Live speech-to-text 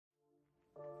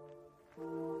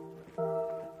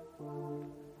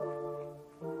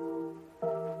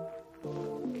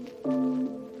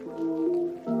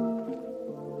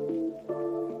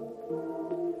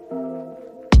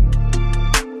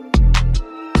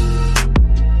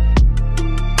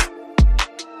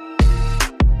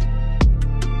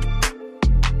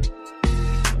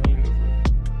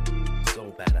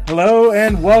Hello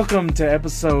and welcome to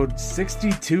episode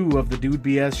 62 of the Dude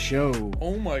BS show.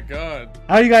 Oh my god.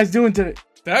 How are you guys doing today?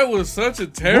 That was such a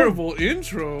terrible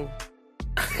intro.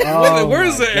 Oh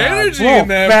Where's the energy blow in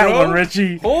that, fat bro? one,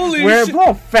 Richie. Holy shit. Blow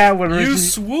a fat one, Richie. You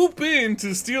swoop in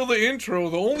to steal the intro,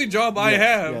 the only job I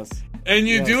have. Yes. And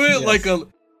you do it like a...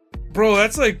 Bro,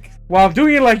 that's like... Well, I'm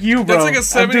doing it like you, bro. That's like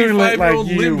a 75-year-old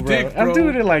limp dick, bro. I'm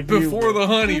doing it like you. Before the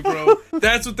honey, bro.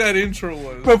 That's what that intro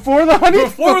was. Before the honey?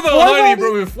 Before the honey,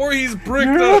 bro. Before he's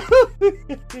bricked up.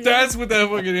 That's what that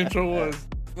fucking intro was.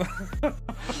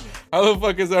 How the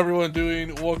fuck is everyone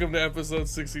doing? Welcome to episode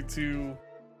 62.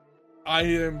 I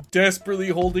am desperately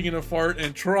holding in a fart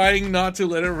and trying not to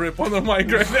let it rip on the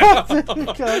mic right now.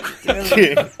 God damn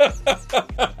it.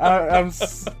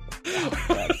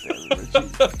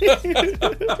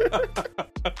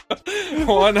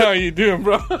 Juan, how you doing,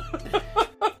 bro?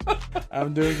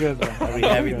 I'm doing good, bro. Are we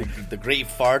having the great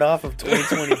fart off of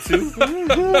 2022?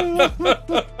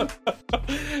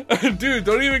 Dude,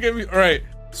 don't even get me... Alright,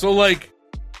 so like,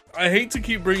 I hate to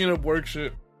keep bringing up work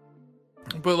shit,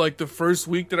 but like the first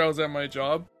week that I was at my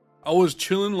job, I was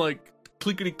chilling like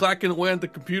clickety-clacking away at the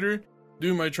computer,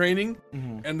 doing my training,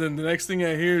 and then the next thing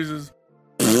I hear is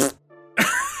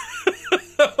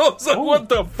I was like, what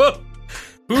the fuck?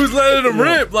 Who's letting them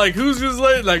rip? Like, who's just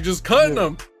just cutting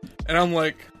them? And I'm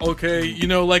like, okay, you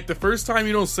know, like the first time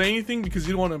you don't say anything because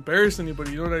you don't want to embarrass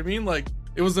anybody, you know what I mean? Like,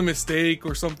 it was a mistake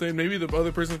or something. Maybe the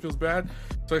other person feels bad.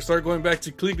 So I start going back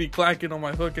to clickety-clacking on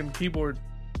my fucking keyboard.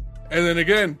 And then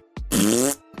again,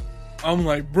 I'm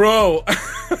like, bro.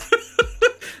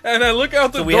 And I look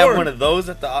out the door. So we have one of those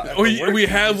at the we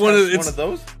have one of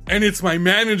those? And it's my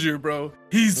manager, bro.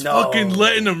 He's fucking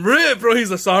letting them rip, bro. He's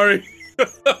like, sorry.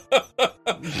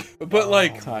 But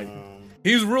like,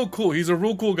 he's real cool. He's a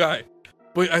real cool guy.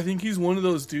 But I think he's one of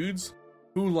those dudes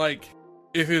who, like,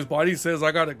 if his body says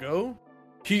I gotta go,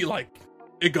 he like,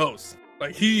 it goes.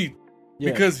 Like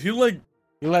because he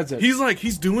lets it. He's like,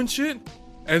 he's doing shit,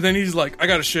 and then he's like, I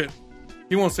gotta shit.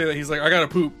 He won't say that. He's like, I gotta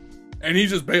poop. And he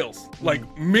just bails.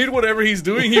 Like, mid whatever he's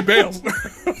doing, he bails.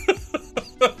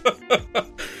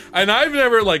 And I've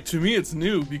never, like, to me, it's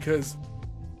new because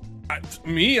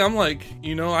I'm like,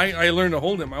 you know, I learned to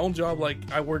hold it. My old job, like,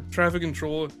 I work traffic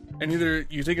control, and either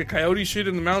you take a coyote shit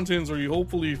in the mountains or you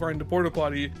hopefully find a porta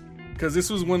potty, because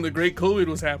this was when the great COVID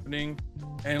was happening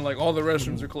and, like, all the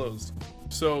restrooms are closed.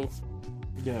 So,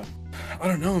 yeah. I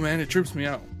don't know, man. It trips me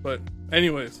out. But,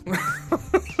 anyways.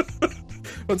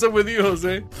 What's up with you,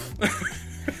 Jose?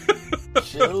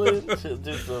 Chilling.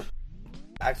 Dude, so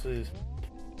actually,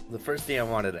 the first thing I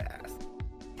wanted to ask.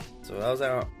 So I was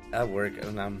out at work,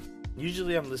 and I'm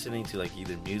listening to like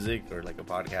either music or like a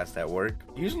podcast at work.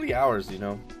 Usually ours, you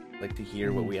know, like to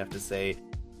hear what we have to say.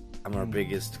 I'm our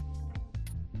biggest.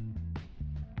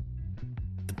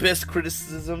 The best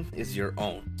criticism is your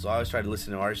own. So I always try to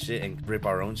listen to our shit and rip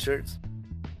our own shirts.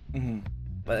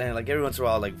 But then, like, every once in a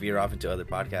while, like, veer off into other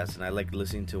podcasts, and I like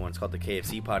listening to one. It's called the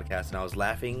KFC podcast, and I was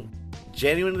laughing,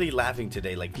 genuinely laughing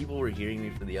today. Like, people were hearing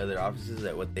me from the other offices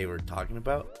at what they were talking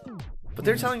about. But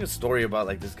they're telling a story about,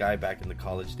 like, this guy back in the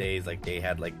college days. Like, they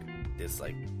had, like, this,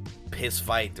 like, piss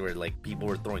fight where, like, people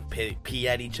were throwing pee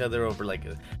at each other over, like,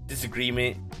 a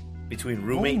disagreement between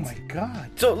roommates. Oh, my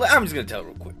God. So, I'm just going to tell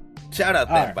real quick. Shout out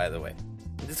them, by the way.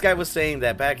 This guy was saying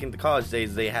that back in the college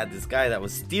days, they had this guy that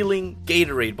was stealing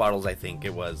Gatorade bottles, I think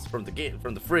it was, from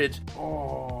the fridge.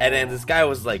 Oh. And then this guy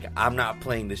was like, I'm not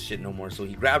playing this shit no more. So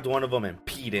he grabbed one of them and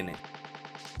peed in it.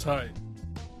 Tight.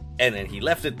 And then he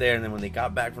left it there. And then when they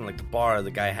got back from like the bar,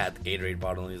 the guy had the Gatorade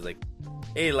bottle. And he's like,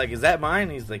 hey, like, is that mine?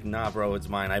 And he's like, nah, bro, it's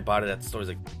mine. I bought it at the store. He's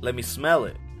like, let me smell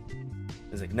it.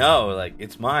 He's like, no, like,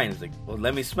 it's mine. He's like, well,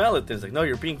 let me smell it. Then he's like, no,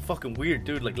 you're being fucking weird,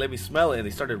 dude. Like, let me smell it. And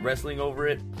they started wrestling over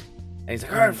it. And he's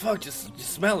like, alright, fuck, just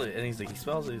smell it. And he's like, he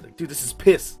smells it. He's like, dude, this is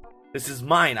piss. This is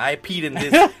mine. I peed in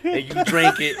this, and you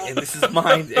drank it, and this is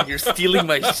mine, and you're stealing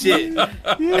my shit.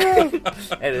 And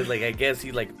it's like, I guess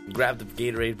he, like, grabbed the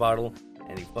Gatorade bottle,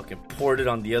 and he fucking poured it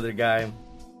on the other guy.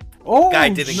 Oh, guy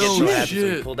didn't get so happy, shit.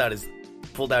 so he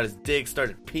pulled out his dick,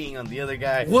 started peeing on the other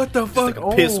guy. What the fuck?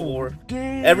 Like a piss war.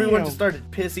 Damn. Everyone just started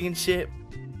pissing and shit.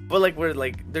 But,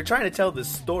 like, they're trying to tell this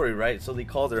story, right? So they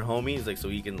call their homies, like, so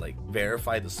he can, like,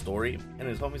 verify the story. And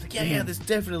his homie's like, yeah, this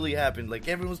definitely happened. Like,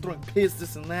 everyone's throwing piss,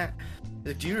 this and that. He's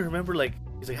like, do you remember, like,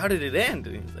 he's like, how did it end?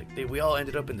 And he's like, we all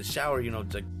ended up in the shower, you know,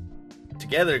 like,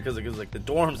 together, because it was, like, the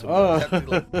dorms. And we had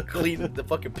to, like, clean the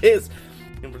fucking piss.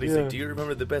 And he's like, do you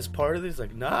remember the best part of this? He's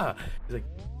like, nah. He's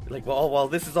like, well, while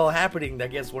this is all happening, I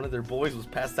guess one of their boys was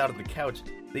passed out on the couch.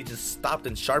 They just stopped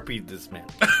and Sharpied this man.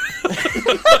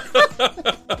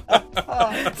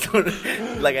 So,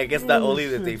 like, I guess not only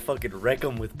did they fucking wreck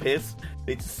him with piss,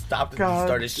 they just stopped and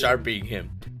started sharpieing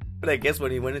him. But I guess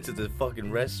when he went into the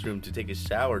fucking restroom to take a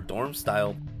shower, dorm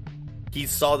style, he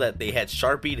saw that they had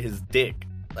sharpied his dick.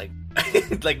 Like,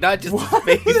 like not just his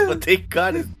face, but they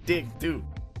got his dick too.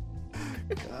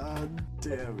 God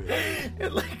damn it.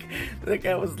 And like, the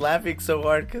guy was laughing so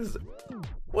hard because,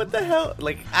 what the hell?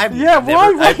 Like, I've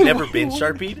never been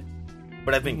sharpied,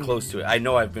 but I've been close to it. I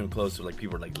know I've been close to it. Like,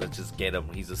 people are like, let's just get him.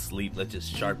 He's asleep. Let's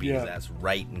just sharpie his ass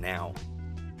right now.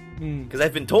 Because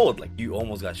I've been told, like, you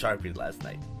almost got sharpied last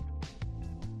night.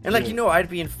 And like, you know, I'd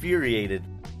be infuriated.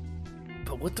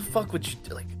 But what the fuck would you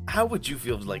do? Like, how would you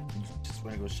feel if, like, you just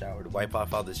want to go shower to wipe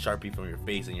off all this Sharpie from your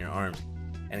face and your arms,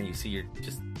 and then you see your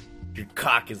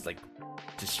cock is like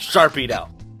just Sharpied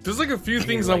out? There's like a few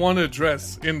things I want to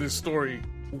address in this story.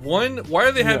 One, why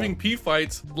are they having pee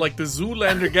fights like the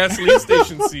Zoolander gasoline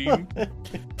station scene?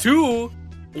 Two,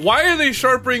 why are they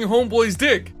sharpening Homeboy's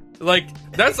dick? Like,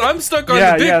 I'm stuck on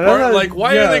the dick part. Like,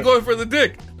 why are they going for the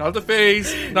dick? Not the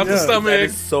face, not the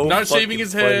stomach, not shaving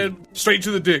his head, straight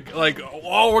to the dick. Like,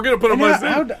 oh, we're gonna put him on his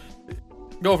head.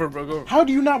 Go for it, bro. Go for it. How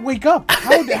do you not wake up?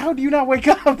 How do you not wake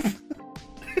up?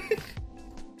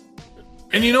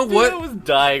 And you know what? I was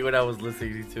dying when I was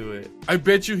listening to it. I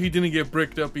bet you he didn't get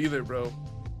bricked up either, bro.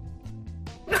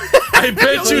 I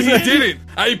bet you he didn't.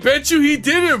 I bet you he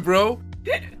didn't, bro.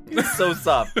 He's so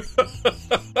soft.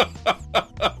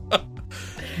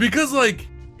 Because, like,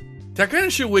 that kind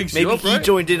of shit wakes you up, Maybe he right?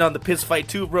 joined in on the piss fight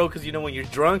too, bro, because you know when you're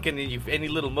drunk and then you any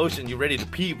little motion, you're ready to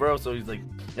pee, bro. So he's like,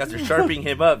 after sharpening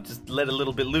him up, just let a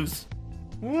little bit loose.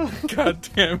 God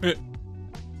damn it.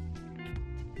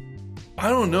 I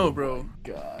don't know, bro.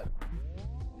 God.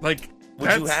 Like,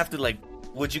 would you have to, like,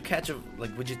 would you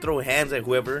would you throw hands at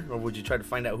whoever, or would you try to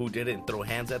find out who did it and throw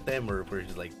hands at them, or were you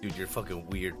just like, dude, you're fucking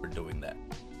weird for doing that?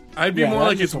 I'd be more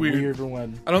like, it's weird.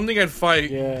 One. I don't think I'd fight.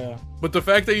 Yeah. But the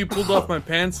fact that you pulled off my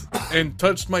pants and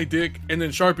touched my dick and then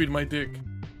sharpied my dick,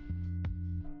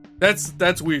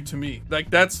 that's weird to me. Like,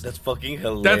 that's fucking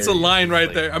hilarious. That's a line right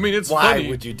like, there. I mean, it's why funny. Why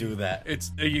would you do that?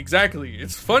 It's exactly.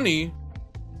 It's funny,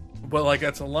 but like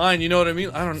that's a line. You know what I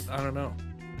mean? I don't know.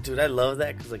 Dude, I love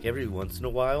that because like every once in a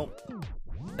while,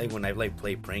 like when I like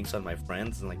play pranks on my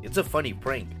friends and like it's a funny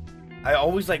prank. I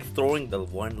always like throwing the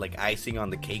one like icing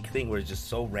on the cake thing where it's just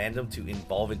so random to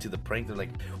involve into the prank. They're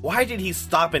like, why did he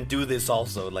stop and do this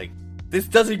also? Like, this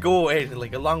doesn't go away.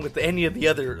 Like, along with any of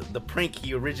the prank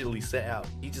he originally set out.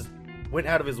 He just went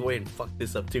out of his way and fucked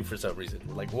this up too for some reason.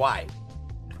 We're like, why?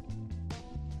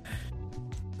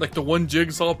 Like the one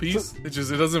jigsaw piece, it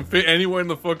doesn't fit anywhere in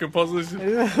the fucking puzzle.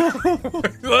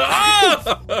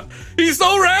 Ah! He's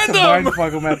so random! Mind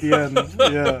fuck him at the end.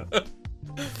 Yeah.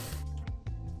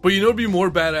 But you know, it'd be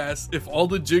more badass if all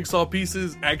the jigsaw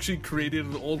pieces actually created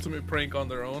an ultimate prank on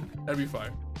their own. That'd be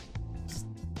fine.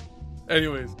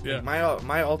 Anyways, yeah.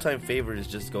 My all-time favorite is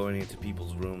just going into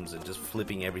people's rooms and just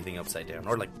flipping everything upside down.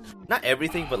 Or like, not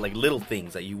everything, but like little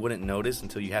things that you wouldn't notice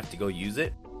until you have to go use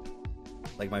it.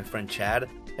 Like my friend Chad.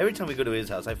 Every time we go to his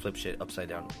house, I flip shit upside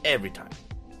down. Every time.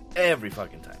 Every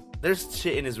fucking time. There's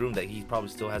shit in his room that he probably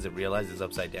still hasn't realized is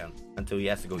upside down until he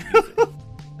has to go use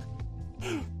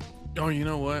it. Oh, you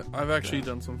know what? I've actually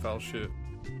done some foul shit.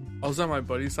 I was at my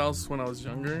buddy's house when I was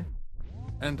younger,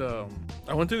 and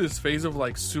I went through this phase of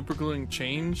like super gluing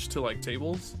change to like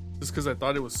tables, just because I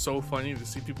thought it was so funny to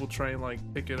see people try and like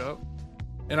pick it up.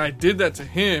 And I did that to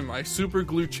him. I super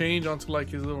glued change onto like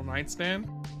his little nightstand,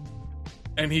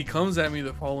 and he comes at me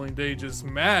the following day just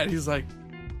mad. He's like,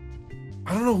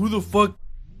 I don't know who the fuck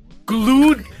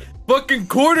glued fucking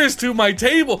quarters to my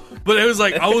table, but it was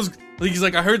like he's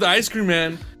like, I heard the ice cream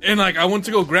man, and like I went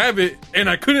to go grab it, and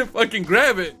I couldn't fucking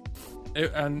grab it.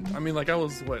 And I mean, like I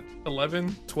was what,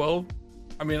 11, 12?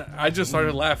 I mean, I just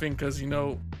started laughing because, you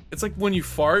know, it's like when you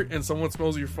fart and someone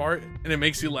smells your fart and it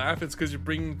makes you laugh. It's because you're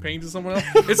bringing pain to someone else.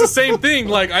 It's the same thing.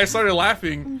 Like, I started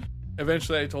laughing.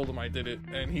 Eventually, I told him I did it,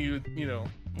 and he, you know,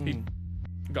 he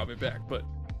got me back. But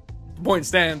the point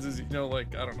stands is, you know,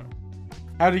 like, I don't know.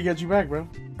 How did he get you back, bro?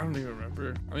 I don't even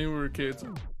remember. I mean, we were kids.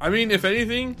 I mean, if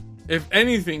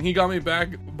anything, he got me back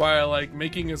by like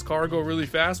making his car go really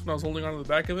fast when I was holding onto the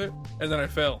back of it, and then I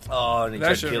fell. Oh, and he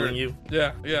tried killing you?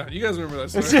 Yeah. You guys remember that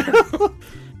story?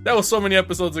 That was so many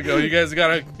episodes ago. You guys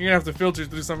you're gonna have to filter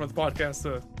through some of the podcasts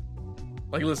to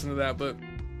like listen to that. But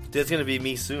that's gonna be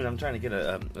me soon. I'm trying to get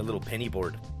a little penny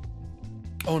board.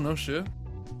 Oh no shit.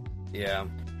 Yeah.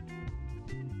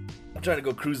 I'm trying to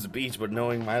go cruise the beach, but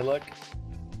knowing my luck,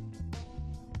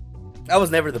 I was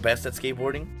never the best at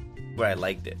skateboarding, but I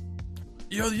liked it.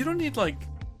 Yo, you don't need to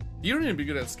be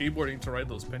good at skateboarding to ride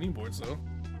those penny boards, though.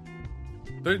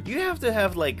 You have to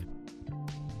have like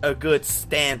a good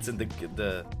stance and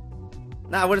the.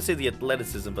 Nah, I wouldn't say the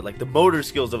athleticism, but like the motor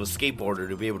skills of a skateboarder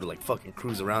to be able to like fucking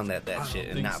cruise around that shit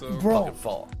and not fucking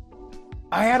fall.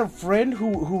 I had a friend who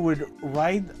would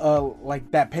ride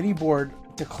like that penny board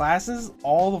to classes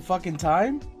all the fucking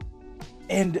time,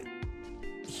 and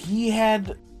he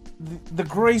had the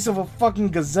grace of a fucking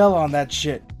gazelle on that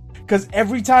shit. Because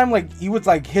every time like he would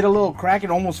like hit a little crack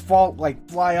and almost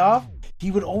fly off,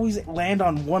 he would always land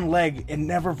on one leg and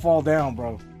never fall down,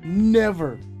 bro.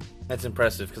 Never. That's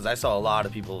impressive because I saw a lot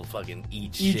of people fucking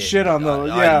eat shit on those.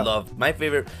 Yeah, I love my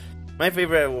favorite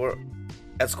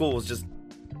at school was just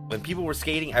when people were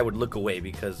skating. I would look away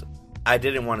because I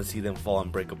didn't want to see them fall and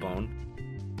break a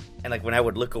bone. And like when I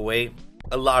would look away,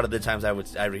 a lot of the times I would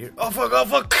hear, "Oh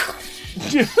fuck!"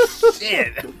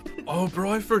 Shit. Oh,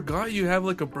 bro, I forgot you have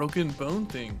like a broken bone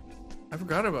thing. I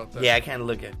forgot about that. Yeah, I can't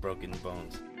look at broken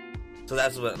bones. So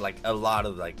that's what like a lot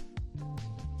of like.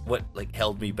 What like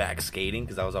held me back skating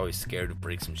because I was always scared to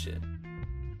break some shit.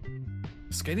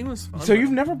 Skating was fun. So you've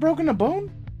never broken a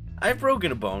bone? I've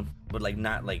broken a bone, but like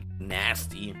not like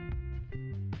nasty.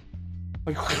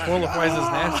 Like qualifies as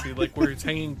nasty, like where it's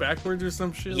hanging backwards or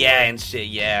some shit. Yeah, like, and shit.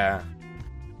 Yeah,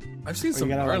 I've seen some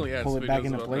gnarly ass pull it back videos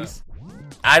into about place.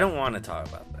 I don't want to talk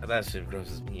about that. That shit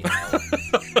grosses me out.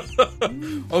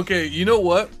 Okay, you know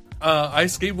what? I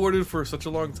skateboarded for such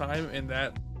a long time, and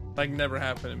that like never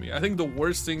happened to me. I think the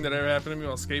worst thing that ever happened to me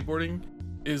while skateboarding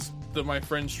is my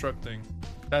friend struck thing.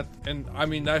 That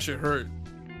shit hurt,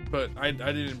 but I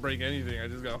didn't break anything. I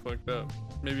just got fucked up.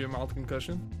 Maybe a mild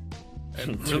concussion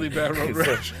and really bad road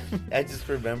rash. I just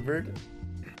remembered.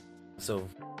 So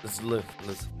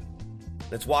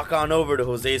let's walk on over to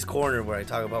Jose's corner where I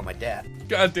talk about my dad.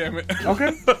 God damn it.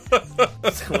 Okay.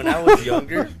 So when I was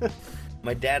younger,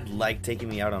 my dad liked taking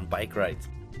me out on bike rides.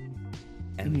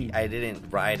 And I didn't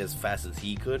ride as fast as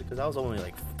he could because I was only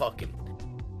like fucking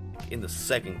in the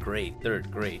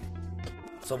third grade.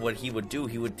 So what he would do,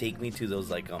 he would take me to those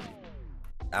like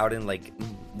out in like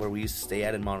where we used to stay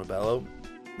at in Montebello.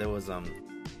 There was kind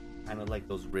of like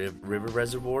those river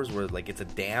reservoirs where like it's a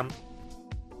dam,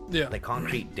 like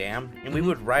concrete dam, and we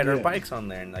would ride our bikes on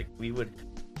there, and like we would.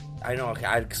 I know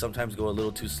I'd sometimes go a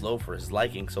little too slow for his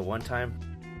liking. So one time,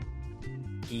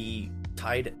 he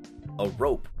tied a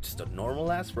rope, just a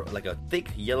normal ass rope, like a thick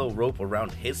yellow rope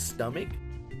around his stomach,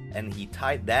 and he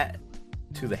tied that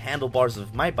to the handlebars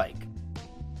of my bike.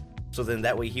 So then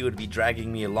that way he would be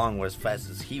dragging me along as fast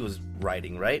as he was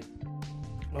riding, right?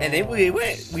 And then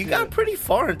we got pretty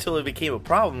far until it became a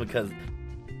problem because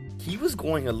he was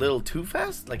going a little too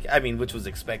fast. Like, I mean, which was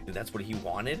expected. That's what he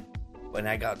wanted. And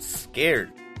I got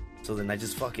scared. So then I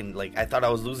just fucking, like, I thought I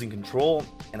was losing control,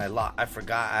 and I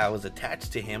forgot I was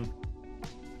attached to him.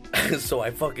 So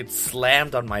I fucking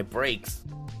slammed on my brakes.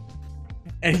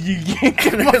 And you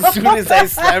and as soon as I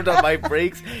slammed on my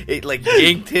brakes, it like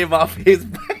yanked him off his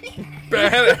bike.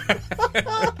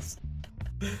 Badass.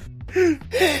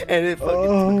 And it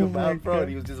fucking took him out, bro. And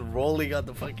he was just rolling on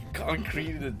the fucking concrete,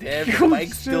 and the damn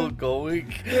bike's still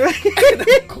going. And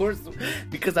of course,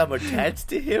 because I'm attached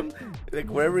to him, like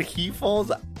wherever he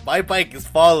falls, my bike is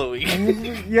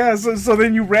following. Yeah, so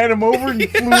then you ran him over and you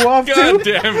flew off too? God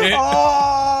damn it.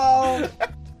 Oh,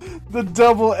 the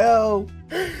double L.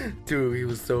 Dude, he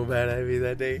was so mad at me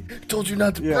that day. Told you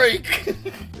not to brake.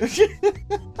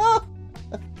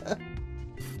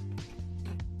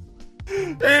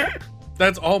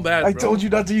 That's all bad, bro. I told you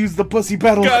not to use the pussy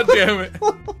pedal. God damn it.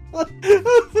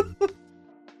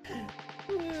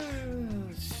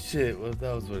 Shit, well,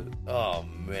 that was what... Oh,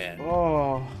 man.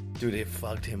 Oh. Dude, it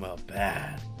fucked him up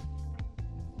bad.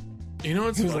 You know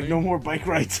what's He was funny? like, no more bike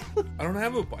rides. I don't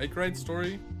have a bike ride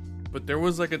story, but there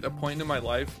was like a point in my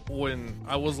life when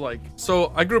I was like...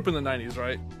 So, I grew up in the 90s,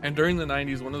 right? And during the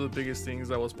 90s, one of the biggest things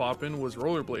that was popping was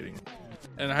rollerblading.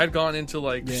 And I had gone into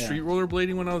like street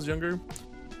rollerblading when I was younger.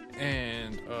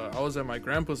 And I was at my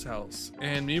grandpa's house.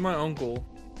 And me and my uncle,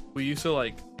 we used to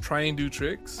like try and do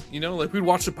tricks. You know, like we'd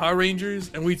watch the Power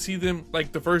Rangers and we'd see them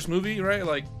like the first movie, right?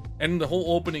 Like, and the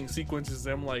whole opening sequence is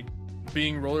them like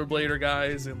being rollerblader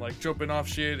guys and like jumping off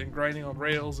shit and grinding on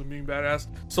rails and being badass.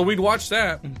 So we'd watch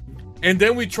that. And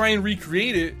then we'd try and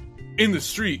recreate it in the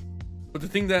street. But the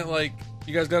thing that like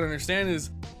you guys gotta understand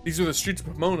is these are the streets of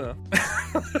Pomona.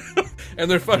 And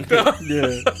they're fucked up.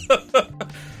 Yeah.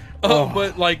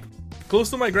 But like close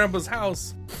to my grandpa's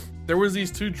house, there was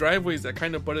these two driveways that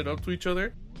kind of butted up to each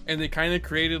other, and they kind of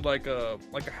created like a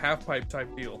half pipe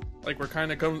type deal. Like where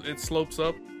kind of comes, it slopes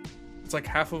up. It's like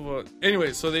half of a.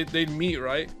 Anyway, so they'd meet,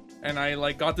 right? And I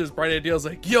like got this bright idea. I was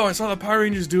like, yo, I saw the Power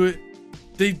Rangers do it.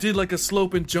 They did like a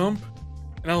slope and jump,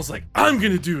 and I was like, I'm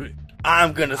gonna do it.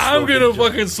 I'm gonna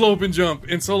fucking slope and jump.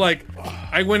 And so like,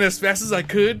 I went as fast as I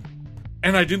could,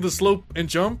 and I did the slope and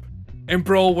jump. And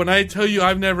bro, when I tell you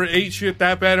I've never ate shit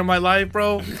that bad in my life,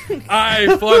 bro,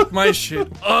 I fucked my shit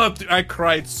up. Dude, I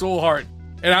cried so hard,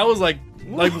 and I was like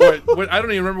what? I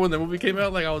don't even remember when the movie came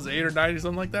out. Like I was 8 or 9 or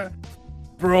something like that.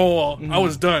 Bro, I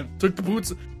was done. Took the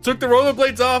boots, took the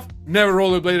rollerblades off. Never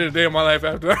rollerbladed a day in my life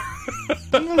after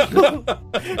that.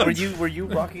 Were you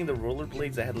rocking the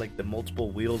rollerblades that had like the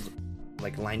multiple wheels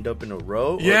like lined up in a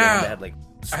row? Or yeah, that had like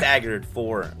staggered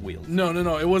 4 wheels. No.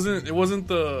 It wasn't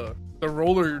the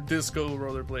roller disco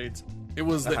rollerblades. It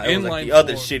was the inline. Like the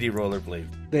other shitty rollerblades.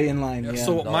 The inline. Yeah.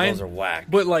 So mine, those are whack.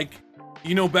 But like.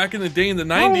 You know, back in the day in the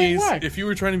 90s, if you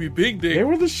were trying to be big dick, they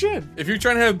were the shit. If you're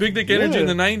trying to have big dick energy in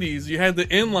the 90s, you had the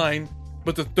inline,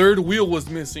 but the third wheel was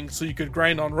missing, so you could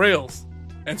grind on rails.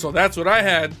 And so that's what I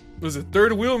had, was a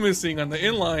third wheel missing on the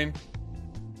inline.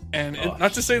 And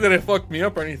not to say that it fucked me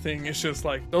up or anything, it's just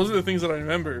like, those are the things that I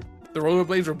remember. The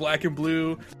rollerblades were black and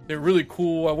blue. They're really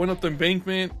cool. I went up the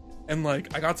embankment, and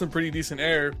like, I got some pretty decent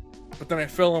air, but then I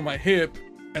fell on my hip,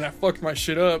 and I fucked my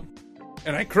shit up.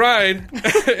 And I cried,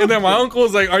 and then my uncle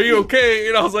was like, "Are you okay?"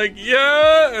 And I was like,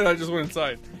 "Yeah," and I just went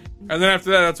inside. And then after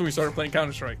that, that's when we started playing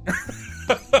Counter-Strike.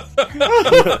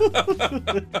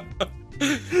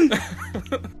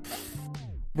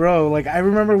 Bro, like, I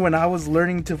remember when I was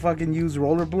learning to fucking use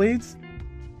rollerblades,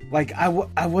 like,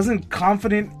 I wasn't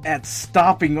confident at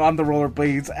stopping on the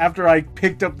rollerblades after I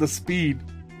picked up the speed.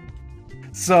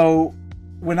 So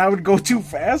when I would go too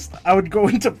fast, I would go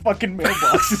into fucking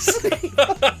mailboxes.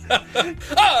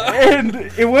 And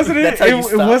it wasn't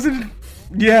it wasn't,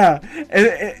 yeah,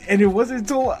 and it wasn't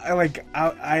until like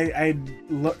I'd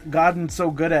gotten so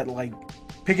good at like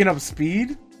picking up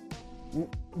speed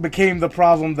became the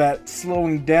problem that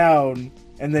slowing down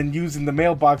and then using the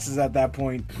mailboxes at that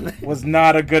point was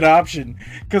not a good option,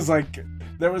 because like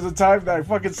there was a time that I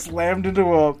fucking slammed into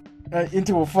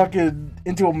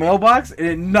a mailbox, and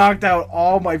it knocked out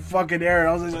all my fucking air.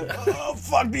 I was like, oh,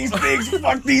 fuck these things,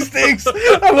 fuck these things.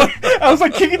 I was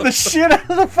like kicking the shit out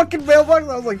of the fucking mailbox.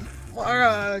 I was like,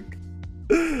 fuck.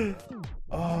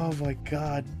 Oh my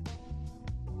god.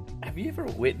 Have you ever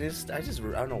witnessed, I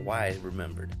don't know why I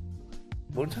remembered.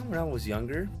 One time when I was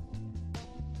younger,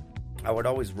 I would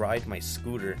always ride my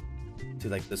scooter to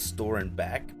like the store and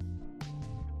back.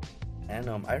 And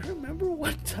I remember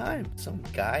one time some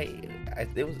guy,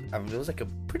 it was like a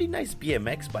pretty nice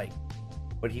BMX bike,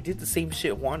 but he did the same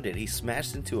shit Juan did. He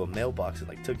smashed into a mailbox and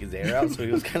like took his air out, so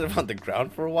he was kind of on the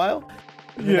ground for a while.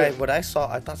 And then what I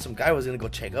saw, I thought some guy was gonna go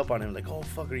check up on him, like, "Oh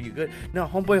fuck, are you good?" No,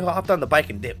 homeboy hopped on the bike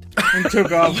and dipped and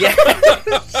took off. Yeah.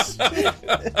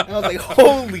 I was like,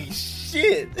 "Holy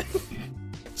shit!"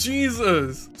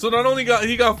 Jesus. So not only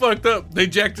he got fucked up, they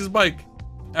jacked his bike.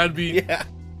 I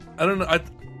don't know.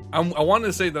 I wanted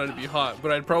to say that I'd be hot,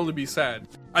 but I'd probably be sad.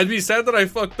 I'd be sad that I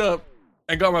fucked up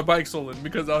and got my bike stolen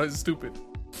because I was stupid.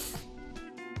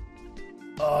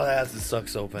 Oh, that has to suck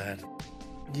so bad.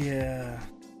 Yeah.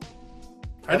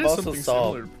 I've also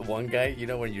saw one guy, you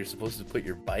know, when you're supposed to put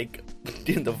your bike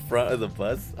in the front of the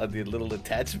bus on the little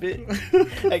attachment.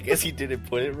 I guess he didn't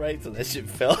put it right, so that shit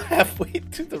fell halfway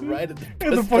to the right, and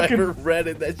the bus driver ran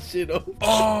that shit over.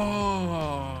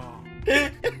 Oh.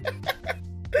 And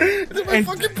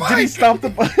did he stop the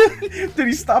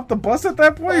bus at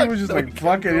that point? He was just like,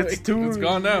 fuck it, it's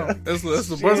gone now. That's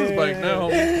the bus's bike now.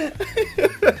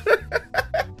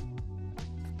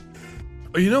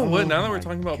 Oh, you know what? Now that we're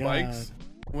talking about bikes,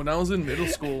 when I was in middle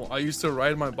school, I used to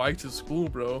ride my bike to school,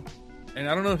 bro. And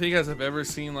I don't know if you guys have ever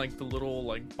seen like the little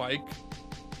like bike,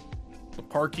 the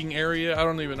parking area. I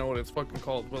don't even know what it's fucking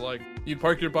called, but like you'd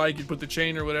park your bike, you'd put the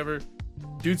chain or whatever.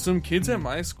 Dude, some kids at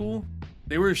my school,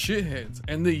 they were shitheads,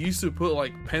 and they used to put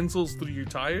like pencils through your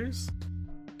tires.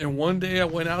 And one day I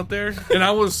went out there, and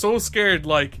I was so scared,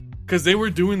 like, because they were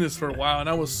doing this for a while, and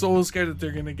I was so scared that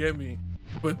they're gonna get me.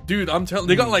 But dude, I'm telling,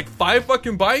 they got like 5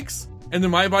 fucking bikes, and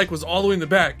then my bike was all the way in the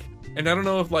back. And I don't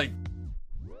know if like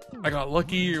I got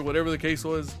lucky or whatever the case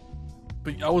was,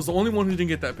 but I was the only one who didn't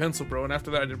get that pencil, bro. And after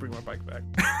that, I didn't bring my bike back.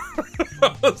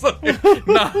 I was like,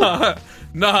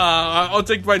 nah, I'll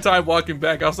take my time walking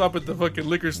back. I'll stop at the fucking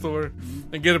liquor store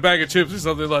and get a bag of chips or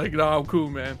something. Like, nah, I'm cool,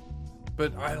 man.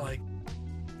 But I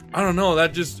don't know.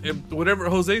 That just, whatever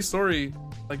Jose's story,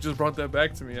 like, just brought that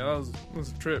back to me. It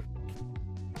was a trip.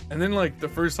 And then, like, the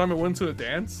first time I went to a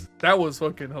dance, that was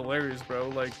fucking hilarious, bro.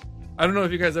 Like, I don't know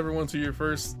if you guys ever went to your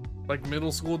first, like,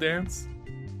 middle school dance,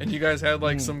 and you guys had,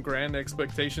 like, some grand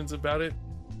expectations about it.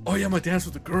 Oh, yeah, I'm gonna dance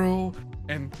with a girl,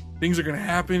 and things are gonna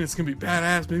happen. It's gonna be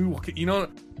badass. Maybe we'll, you know,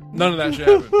 none of that shit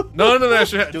happened. None of that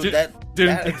shit happened. Dude,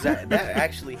 that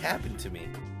actually happened to me.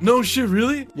 No shit,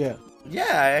 really? Yeah. Yeah,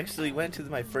 I actually went to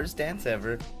my first dance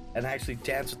ever, and I actually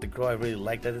danced with the girl I really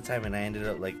liked at the time, and I ended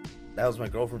up like that was my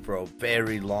girlfriend for a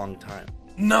very long time.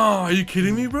 No, are you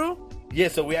kidding me, bro? Yeah,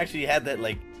 so we actually had that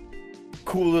like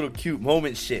cool little cute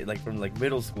moment shit like from like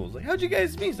middle school. Like, how'd you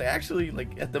guys meet? Like, actually,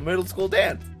 like at the middle school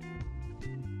dance.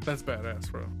 That's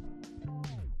badass, bro.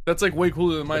 That's like way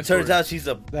cooler than my It turns story. out she's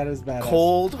a That is badass.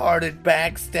 cold-hearted,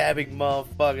 backstabbing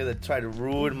motherfucker that tried to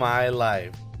ruin my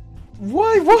life.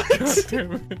 Why? What?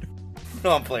 Damn it.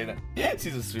 No, I'm playing it.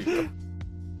 She's a sweet girl.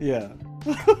 Yeah.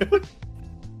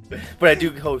 But I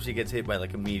do hope she gets hit by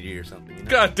like a meteor or something. You know?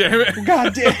 God damn it.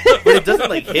 God damn. But it doesn't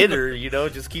like hit her, you know,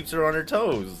 it just keeps her on her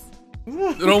toes.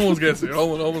 It almost gets her. It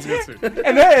almost gets her.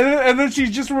 And then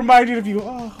she's just reminded of you.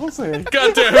 Oh, Jose.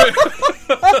 God damn it.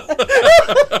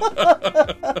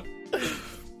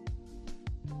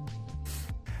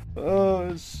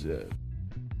 Oh shit.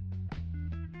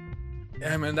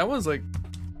 Yeah, man, that was like,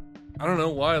 I don't know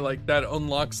why, like that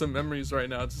unlocks some memories right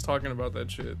now. Just talking about that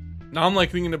shit. Now I'm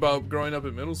like thinking about growing up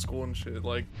in middle school and shit.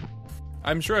 Like,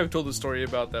 I'm sure I've told the story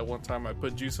about that one time I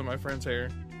put juice on my friend's hair,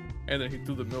 and then he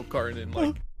threw the milk carton and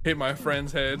like hit my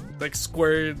friend's head, like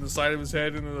square in the side of his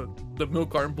head, and the milk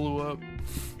carton blew up.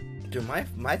 Dude, one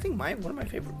of my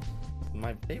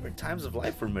favorite times of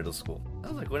life were middle school.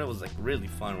 That was like when it was like really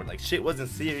fun, when like shit wasn't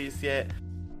serious yet.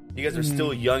 You guys are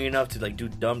still young enough to like do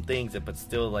dumb things, but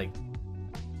still like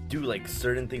do like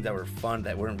certain things that were fun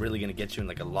that weren't really gonna get you in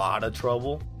like a lot of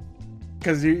trouble.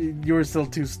 Because you were still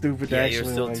too stupid to Yeah, actually. you're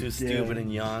still like, too stupid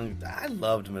and young. I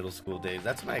loved middle school days.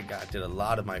 That's when I did a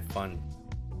lot of my fun.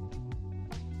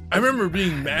 I remember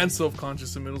being mad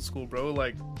self-conscious in middle school, bro.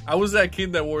 Like, I was that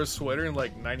kid that wore a sweater in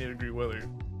like 90-degree weather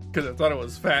because I thought I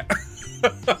was fat.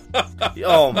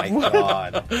 Oh my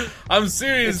god. I'm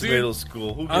serious, It's dude. middle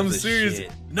school. Who gives I'm a serious.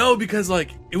 shit? No, because like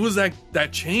it was that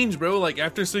change, bro. Like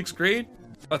after 6th grade,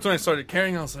 that's when I started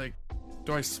caring. I was like,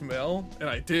 do I smell? And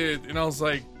I did. And I was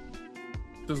like,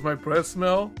 does my breath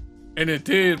smell? And it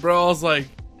did, bro. I was like,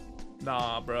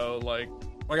 nah, bro. Like,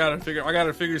 I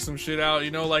gotta figure some shit out.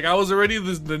 You know, like I was already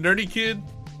the nerdy kid,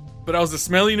 but I was the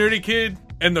smelly nerdy kid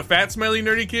and the fat smelly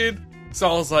nerdy kid. So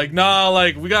I was like, nah,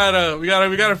 like we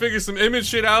gotta figure some image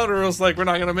shit out, or else like we're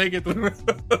not gonna make it.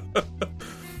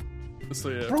 So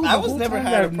yeah. Bro, I the was whole never time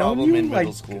had that a I've known problem you, in middle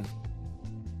like, school.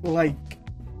 Like,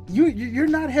 you're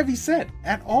not heavy set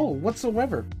at all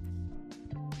whatsoever.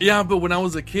 Yeah, but when I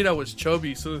was a kid, I was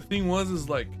chubby. So the thing is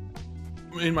like,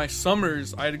 in my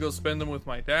summers, I had to go spend them with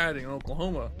my dad in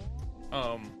Oklahoma,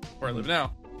 where I live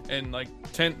now. And like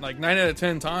 9 out of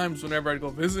 10 times, whenever I'd go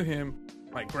visit him,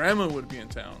 my grandma would be in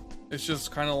town. It's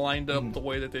just kind of lined up the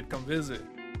way that they'd come visit.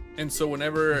 And so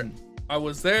whenever I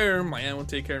was there, my aunt would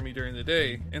take care of me during the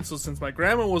day. And so since my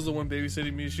grandma was the one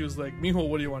babysitting me, she was like, "Mijo,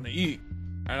 what do you want to eat?"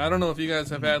 And I don't know if you guys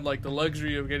have had like the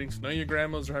luxury of getting to know your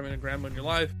grandmas or having a grandma in your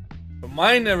life, but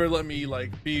mine never let me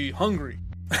like be hungry.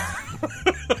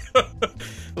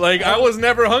 Like I was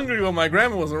never hungry when my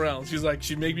grandma was around. She's like,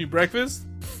 she'd make me breakfast,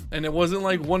 and it wasn't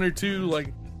like one or two.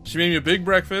 Like she made me a big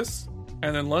breakfast,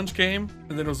 and then lunch came,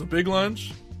 and then it was a big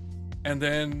lunch, and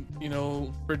then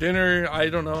for dinner, I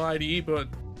don't know, I'd eat, but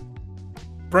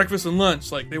breakfast and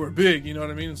lunch, like they were big, you know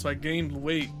what I mean? So I gained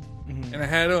weight, and I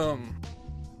had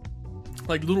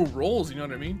like little rolls, you know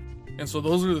what I mean? And so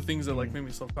those are the things that like made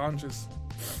me self-conscious,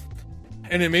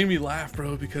 and it made me laugh,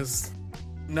 bro, because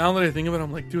now that I think of it,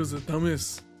 I'm like, dude, it's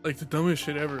the dumbest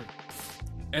shit ever.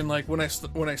 And like when I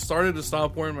started to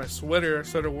stop wearing my sweater, I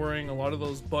started wearing a lot of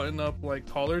those button-up like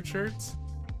collared shirts,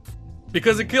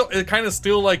 because it kind of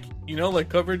still like like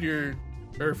covered your,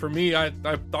 or for me, I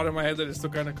thought in my head that it still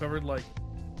kind of covered like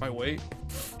my weight.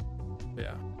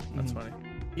 Yeah, that's funny.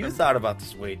 You thought about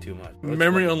this way too much. Bro.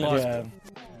 Memory unlocked. Yeah.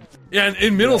 Yeah,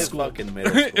 in middle It's school. fucking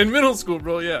middle school. In middle school,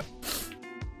 bro. Yeah.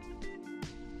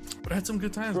 But I had some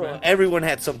good times, Bro, man. everyone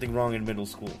had something wrong in middle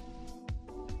school.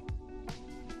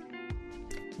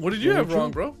 What did you have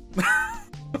wrong, bro? I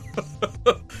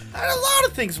had a lot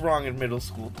of things wrong in middle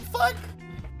school. The fuck?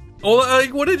 Oh,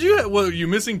 like, what did you have? What, you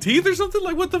missing teeth or something?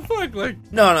 Like, what the fuck? Like,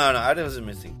 No, I wasn't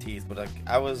missing teeth, but like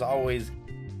I was always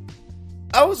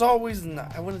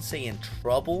not, I wouldn't say in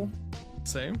trouble,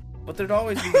 same. but there'd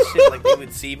always be the shit like they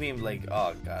would see me and be like,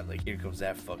 oh god, like here comes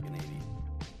that fucking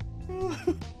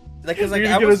idiot. Like, cause like You're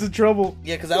I gonna get us was, in trouble.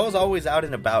 yeah, cause I was always out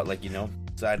and about, like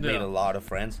so I'd made Yeah. a lot of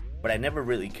friends, but I never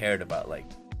really cared about like,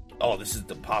 oh, this is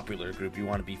the popular group, you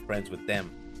want to be friends with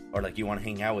them, or like you want to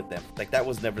hang out with them. Like that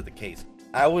was never the case.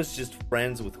 I was just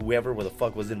friends with whoever the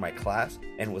fuck was in my class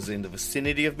and was in the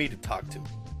vicinity of me to talk to.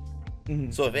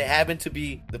 So if it happened to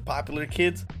be the popular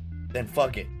kids, then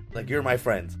fuck it. Like, you're my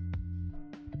friends.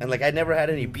 And like I never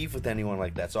had any beef with anyone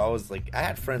like that. So I was like, I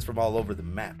had friends from all over the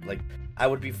map. Like I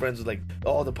would be friends with like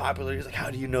all the popular. He's like,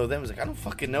 how do you know them? I was like, I don't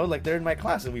fucking know. Like they're in my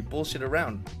class and we bullshit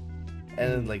around.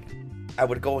 And then, like I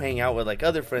would go hang out with like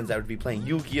other friends that would be playing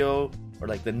Yu-Gi-Oh! Or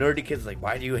like the nerdy kids. Like,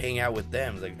 why do you hang out with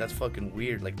them? Like that's fucking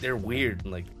weird. Like they're weird.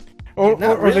 And, like or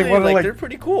really. They want to like they're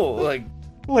pretty cool. Like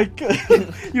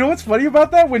you know what's funny about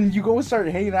that? When you go and start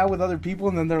hanging out with other people,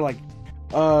 and then they're like,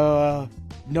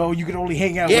 no, you can only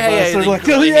hang out with us. They're like,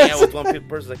 oh, hang out with one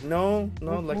person. Like, no,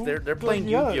 like they're playing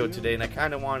Yu-Gi-Oh today, and I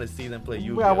kind of want to see them play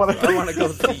Yu-Gi-Oh. I want to go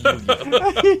see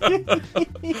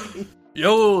Yu-Gi-Oh.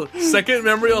 Yo, second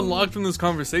memory unlocked from this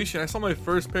conversation. I saw my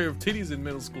first pair of titties in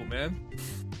middle school, man.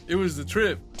 It was the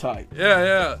trip. Tight.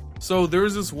 Yeah. So there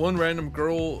was this one random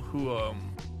girl who, I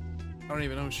don't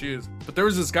even know who she is, but there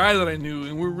was this guy that I knew,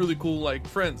 and we were really cool, like,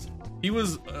 friends. He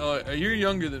was a year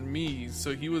younger than me,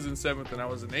 so he was in 7th and I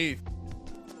was in 8th.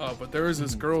 But there was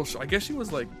this girl, I guess she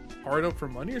was like hard up for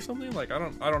money or something. Like I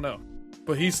don't know.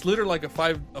 But he slid her like a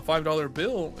 $5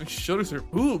 bill and she showed us her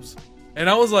boobs. And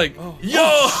I was like, yo!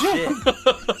 I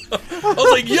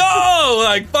was like, yo!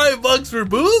 Like $5 for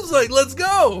boobs? Like, let's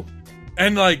go!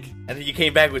 And like, and then you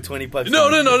came back with $20. No.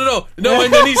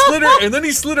 And then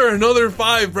he slid her another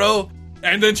 $5, bro.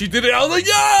 And then she did it. I was like,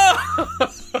 yeah!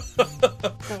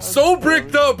 So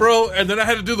bricked up, bro. And then I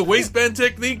had to do the waistband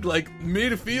technique, like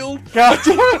midfield.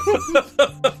 Gotcha.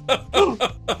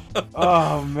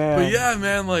 Oh, man. But yeah,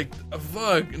 man, like,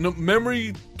 fuck. No,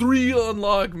 memory 3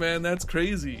 unlocked, man. That's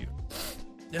crazy.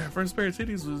 Yeah, first pair of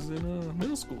titties was in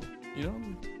middle school. You know?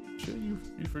 Shit, you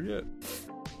forget.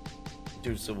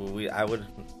 Dude, so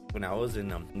when I was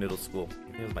in middle school,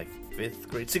 I think it was my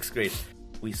 6th grade,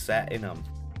 we sat in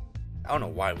I don't know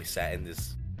why we sat in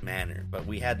this manner, but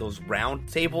we had those round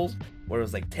tables where it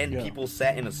was like 10 people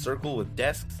sat in a circle with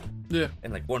desks. Yeah.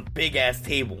 And like one big ass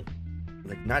table.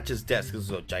 Like not just desks, it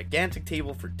was a gigantic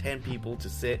table for 10 people to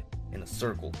sit in a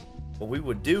circle. What we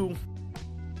would do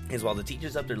is while the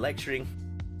teacher's up there lecturing,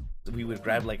 we would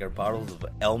grab like our bottles of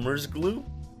Elmer's glue,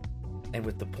 and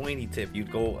with the pointy tip,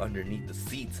 you'd go underneath the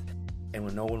seats. And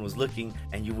when no one was looking,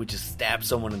 and you would just stab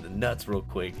someone in the nuts real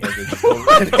quick, and then just go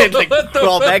and like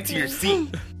crawl back to your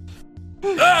seat.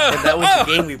 And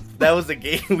that was the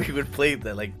game we would play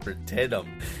that like for 10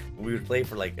 we would play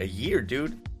for like a year,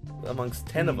 dude, amongst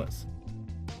 10 of us.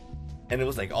 And it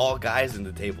was like all guys in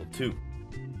the table too.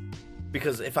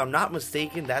 Because if I'm not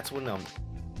mistaken, that's when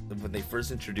they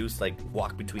first introduced like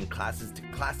walk between classes to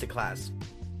class.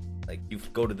 Like you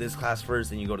go to this class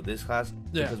first, and you go to this class.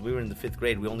 Yeah. Because we were in the 5th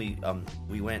grade, we only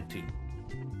we went to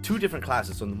 2 different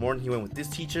classes. So in the morning you went with this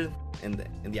teacher, and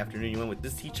in the afternoon you went with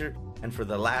this teacher. And for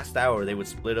the last hour, they would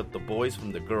split up the boys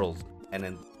from the girls, and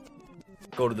then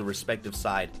go to the respective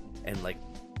side. And like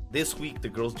this week the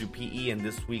girls do PE, and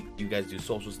this week you guys do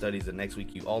social studies, and next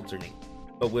week you alternate.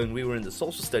 But when we were in the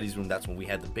social studies room, that's when we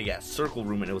had the big ass circle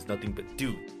room, and it was nothing but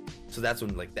dude. So that's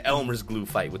when like the Elmer's glue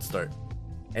fight would start.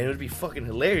 And it would be fucking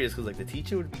hilarious because like the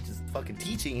teacher would be just fucking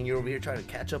teaching, and you're over here trying to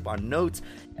catch up on notes,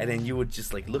 and then you would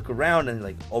just like look around and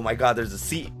like, oh my god, there's a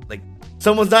seat, like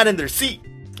someone's not in their seat.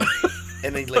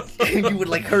 And then like you would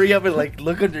like hurry up and like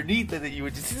look underneath, and then you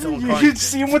would just see someone crawling. You'd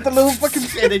see him with the little fucking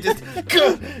and they just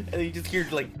and then you just hear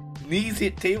like knees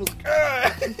hit tables.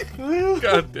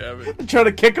 God damn it! Trying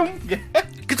to kick him. Get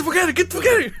the fuck out of it! Get the fuck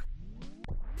out of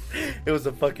here! It was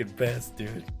the fucking best,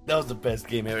 dude. That was the best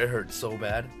game ever. It hurt so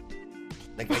bad.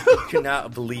 Like I could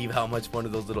not believe how much one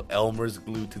of those little Elmer's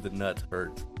glue to the nuts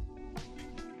hurt.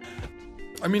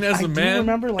 I mean, as a man,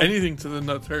 remember, like, anything to the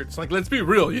nuts hurts. Like, let's be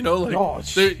real, you know. Like,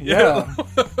 yeah.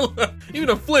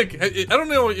 Even a flick. I don't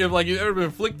know if like you've ever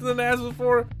been flicked in the ass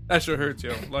before. That shit hurts,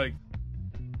 yo. Like,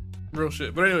 real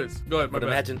shit. But anyways, go ahead. But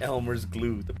imagine Elmer's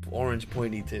glue, the orange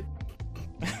pointy tip.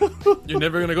 You're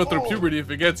never gonna go through puberty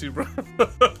if it gets you, bro.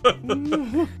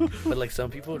 But like some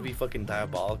people would be fucking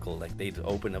diabolical. Like they'd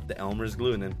open up the Elmer's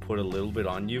glue and then put a little bit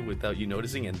on you without you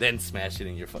noticing, and then smash it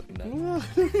in your fucking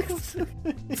nuts.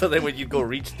 So then when you go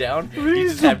reach down, you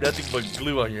just have nothing but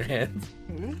glue on your hands.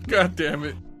 God damn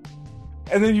it!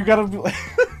 And then you gotta be like,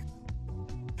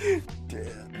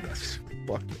 damn, that's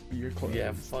fucking weird.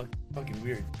 Yeah, fucking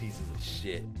weird pieces of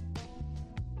shit.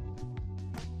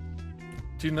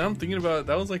 Dude, now I'm thinking about it.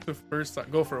 That was like the first time.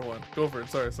 Go for it, one. Go for it.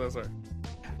 Sorry.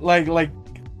 Like,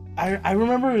 I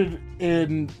remember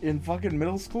in fucking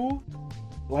middle school,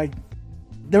 like,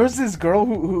 there was this girl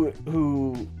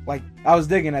who like I was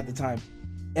digging at the time,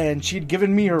 and she'd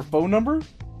given me her phone number,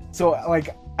 so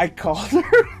like I called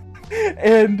her,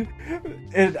 and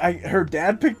her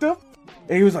dad picked up,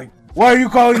 and he was like, "Why are you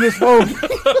calling this phone?"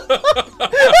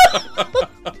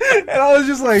 And I was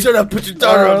just like, "Shut up, put your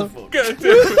daughter on the phone."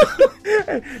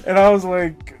 And I was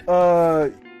like,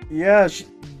 yeah,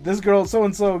 this girl so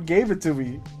and so gave it to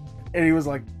me. And he was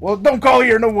like, well, don't call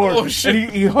here no more. Oh, shit.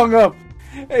 And he hung up.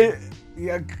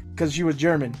 Yeah, because she was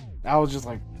German. I was just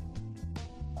like,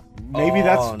 maybe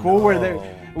that's cool no.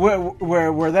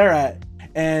 where they're at.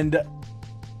 And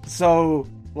so,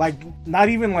 like, not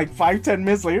even like 5-10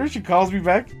 minutes later, she calls me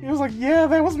back. He was like, yeah,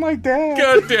 that was my dad.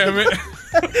 God damn it.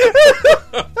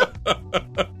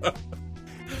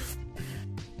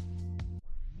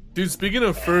 Dude, speaking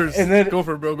of first, And then- go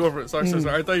for it, bro. Go for it. Sorry.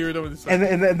 I thought you were done with this.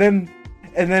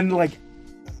 And then like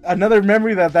another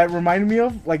memory that reminded me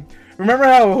of, like, remember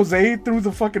how Jose threw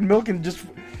the fucking milk and just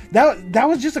that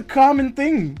was just a common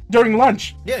thing during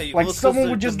lunch. Yeah, like well, it's 'cause someone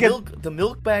would just get the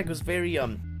milk bag was very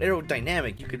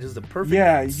aerodynamic. You could just the perfect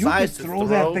you could size to throw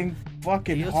that thing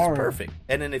fucking It was hard. just perfect.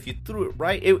 And then if you threw it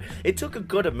right, it took a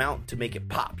good amount to make it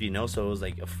pop, you know? So it was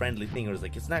like a friendly thing. It was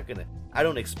like, it's not gonna, I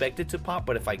don't expect it to pop,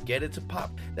 but if I get it to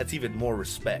pop, that's even more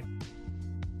respect.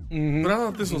 Mhm. But I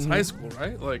thought this was high school,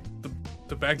 right? Like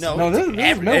the bags. No, this is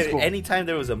middle school. Anytime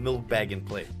there was a milk bag in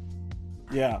play.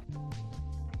 Yeah.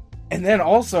 And then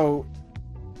also,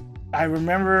 I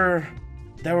remember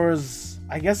there was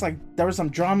some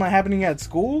drama happening at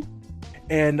school,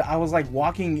 and I was like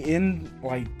walking in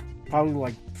like probably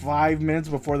like 5 minutes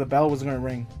before the bell was gonna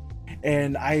ring,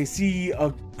 and I see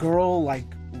a girl like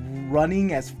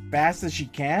running as fast as she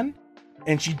can,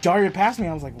 and she darted past me.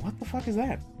 I was like, what the fuck is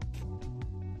that?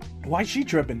 Why is she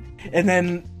tripping? And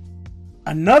then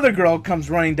another girl comes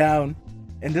running down,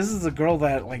 and this is a girl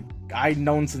that like I'd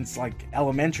known since like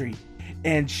elementary,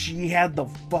 and she had the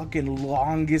fucking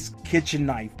longest kitchen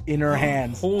knife in her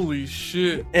hands. Holy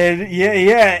shit! And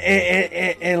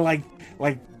and like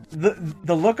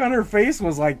the look on her face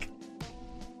was like,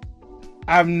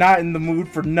 I'm not in the mood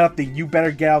for nothing. You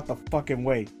better get out the fucking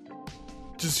way.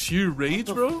 Just sheer rage, What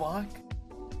the bro. fuck?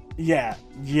 Yeah.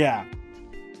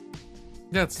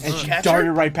 That's And nuts. she catch darted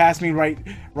her? right past me. Right.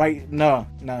 No.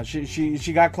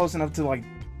 She got close enough to like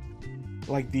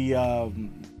the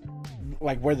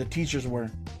like where the teachers were.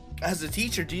 As a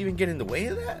teacher, do you even get in the way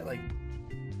of that? Like,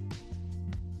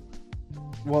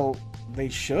 Well, they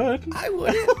should. I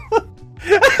wouldn't.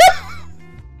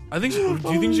 I think.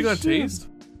 Do you think she got tased?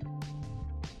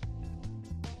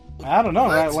 I don't know.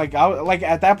 What? Like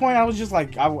at that point, I was just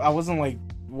like, I wasn't like,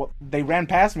 what, they ran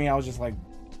past me. I was just like,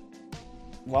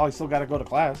 well, I still got to go to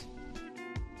class.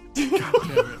 God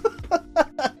damn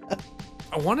it.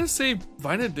 I want to say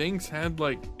Vina Dinks had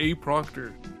like a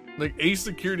proctor, like a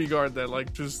security guard that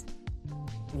like just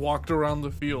walked around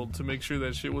the field to make sure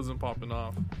that shit wasn't popping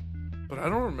off. But I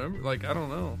don't remember. Like, I don't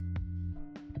know.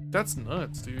 That's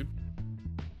nuts, dude.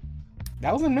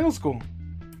 That was in middle school.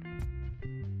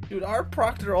 Dude, our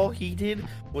proctor, all he did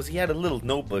was he had a little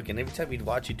notebook, and every time he'd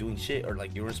watch you doing shit, or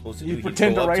like you were supposed to do, You he'd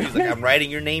pretend go to up write you, he's like, I'm writing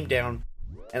your name down.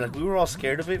 And like we were all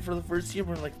scared of it for the first year.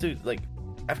 We're like, dude, like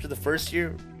after the first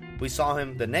year, we saw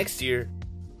him the next year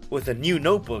with a new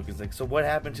notebook. It's like, so what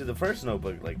happened to the first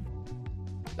notebook? Like,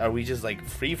 are we just like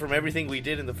free from everything we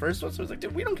did in the first one? So it's like,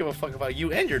 dude, we don't give a fuck about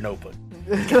you and your notebook.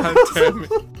 God damn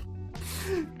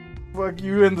it. Fuck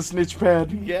you and the snitch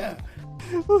pad. Yeah.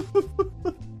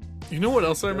 You know what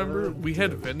else I remember? We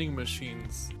had vending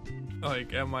machines,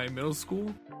 like at my middle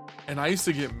school, and I used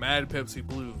to get mad Pepsi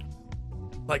Blue,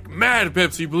 like mad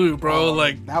Pepsi Blue, bro. Oh,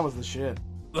 like that was the shit.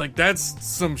 that's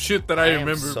some shit that I am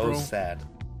remember, so bro. sad.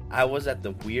 I was at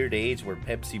the weird age where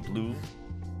Pepsi Blue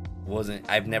wasn't.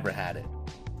 I've never had it.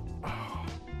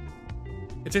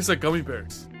 It tastes like gummy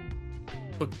bears,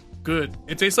 but good.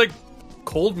 It tastes like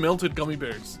cold melted gummy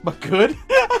bears. But good.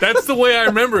 That's the way I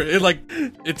remember it. It like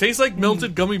it tastes like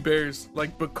melted gummy bears,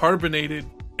 like but carbonated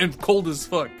and cold as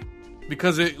fuck.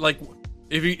 Because it like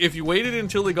if you waited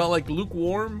until it got like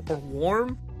lukewarm or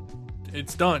warm,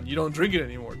 it's done. You don't drink it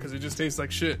anymore because it just tastes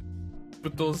like shit.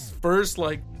 But those first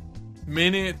like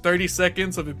minute 30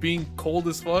 seconds of it being cold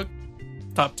as fuck,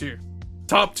 top tier.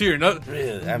 Not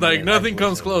Really? I like mean, nothing I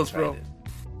comes wish I would've close, bro. tried it.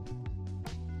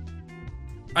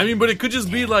 I mean, but it could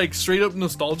just be like straight up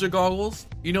nostalgia goggles.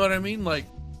 You know what I mean? Like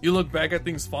you look back at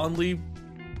things fondly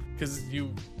because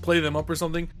you play them up or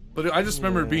something. But I just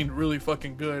remember it being really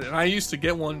fucking good, and I used to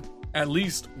get one at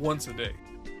least once a day.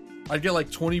 I'd get like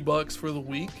 $20 for the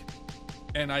week,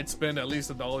 and I'd spend at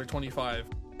least $1.25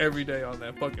 every day on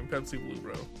that fucking Pepsi Blue,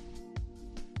 bro.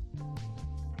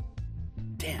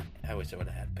 Damn, I wish I would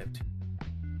have had Pepsi.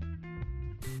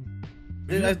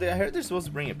 I heard they're supposed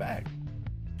to bring it back.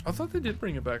 I thought they did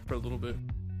bring it back for a little bit.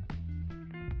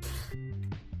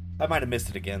 I might have missed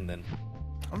it again then.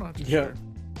 I'm not too Yeah. sure.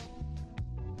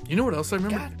 You know what else I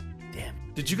remember? God damn.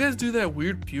 Did you guys do that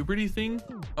weird puberty thing?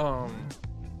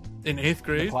 In 8th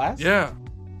grade? class? Yeah.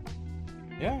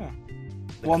 Yeah.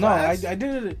 The Well, class? no, I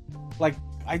did it like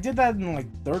I did that in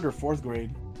like 3rd or 4th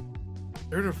grade.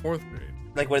 3rd or 4th grade.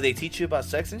 Like where they teach you about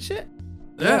sex and shit.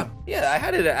 Yeah. Yeah, I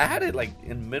had it like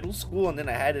in middle school, and then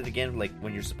I had it again like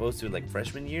when you're supposed to, like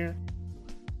freshman year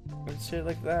and shit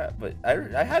like that. But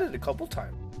I had it a couple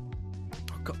times.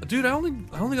 Dude, I only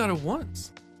got it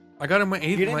once. I got it in my 8th.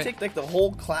 You didn't take like the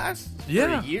whole class for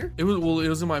Yeah. a year? It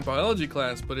was in my biology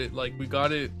class, but we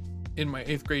got it in my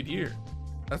 8th grade year.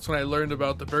 That's when I learned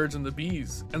about the birds and the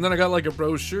bees, and then I got like a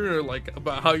brochure like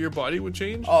about how your body would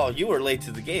change. Oh, you were late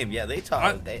to the game. Yeah, they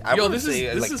taught. This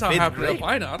is how happened.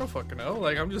 I don't fucking know.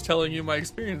 Like, I'm just telling you my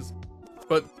experience.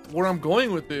 But where I'm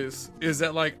going with this is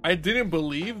that like I didn't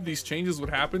believe these changes would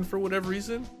happen for whatever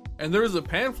reason. And there was a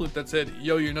pamphlet that said,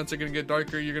 "Yo, your nuts are gonna get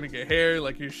darker. You're gonna get hair.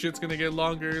 Like your shit's gonna get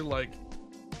longer. Like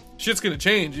shit's gonna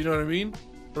change." You know what I mean?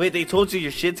 Wait, they told you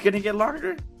your shit's gonna get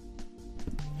longer?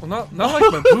 Well, not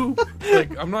like my poop.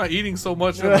 Like I'm not eating so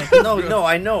much. That my No,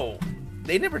 I know.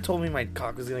 They never told me my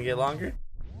cock was gonna get longer.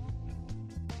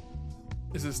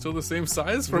 Is it still the same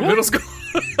size for middle school?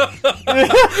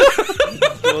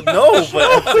 Well, no,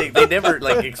 but I'm saying they never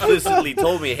like explicitly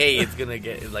told me, "Hey, it's gonna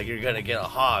get like you're gonna get a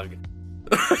hog."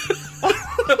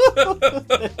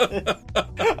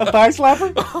 A thigh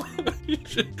slapper?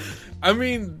 I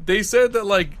mean, they said that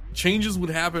like changes would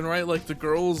happen, right? Like the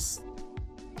girls.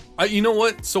 You know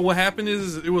what? So what happened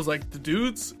is it was like the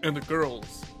dudes and the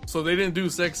girls. So they didn't do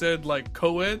sex ed like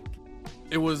co-ed.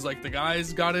 It was like the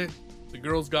guys got it, the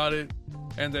girls got it,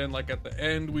 and then like at the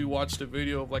end we watched a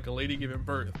video of like a lady giving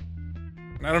birth.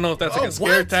 And I don't know if that's like a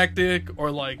scare tactic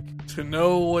or like to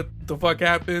know what the fuck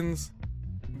happens,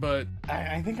 but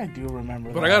I think I do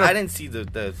remember. But that. I didn't see the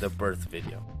birth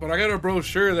video. But I got a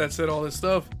brochure that said all this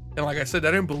stuff, and like I said,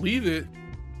 I didn't believe it.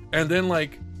 And then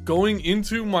like going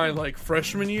into my like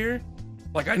freshman year,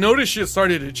 like I noticed shit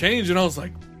started to change, and I was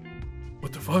like,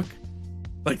 what the fuck?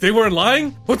 Like they weren't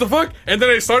lying? What the fuck? And then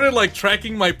I started like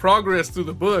tracking my progress through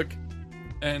the book,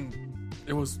 and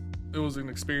it was an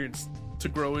experience to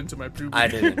grow into my puberty. I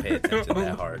didn't pay attention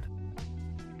that hard.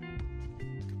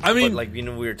 I mean, but like we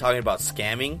were talking about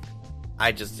scamming.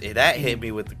 That hit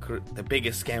me with the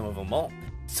biggest scam of them all: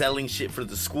 selling shit for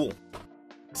the school.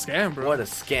 Scam, bro. What a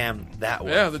scam that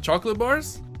was! Yeah, the chocolate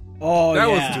bars. Oh, that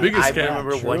yeah. was the biggest I scam.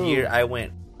 remember one year I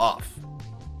went off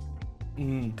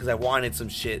Mm. because I wanted some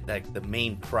shit like the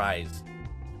main prize.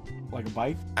 Like a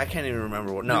bike? I can't even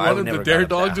remember what. No, You I wanted never the dare got up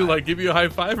dog that to high. like give you a high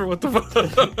five or what the fuck?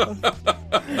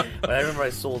 But I remember I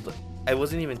sold. It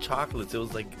wasn't even chocolates. It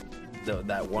was like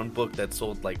that one book that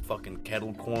sold like fucking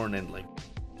kettle corn and like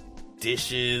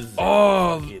dishes. And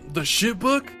Oh, fucking the shit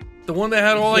book, the one that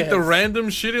had all like the Yes. random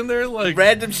shit in there, like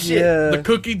random shit. Yeah. the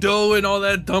cookie dough and all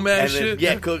that dumbass And then, shit.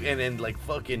 yeah, and then like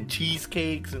fucking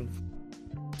cheesecakes and.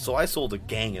 So I sold a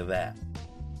gang of that.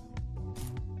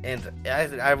 And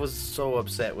I was so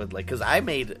upset with like, cause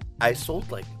I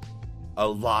sold like a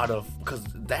lot of, cause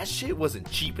that shit wasn't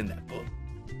cheap in that book.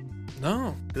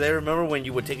 No, Cause I remember when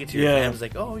you would take it to your Yeah. fams,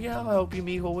 like, oh yeah, I'll help you,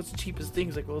 mijo. What's the cheapest thing?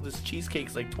 It's like, oh, this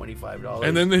cheesecake's like $25.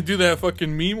 and then they do that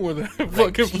fucking meme where the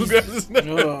fucking blue guys is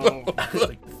Oh.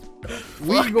 like,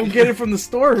 We can go get it from the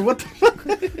store. What the fuck?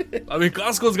 I mean,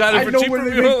 Costco's got it I for know cheaper. where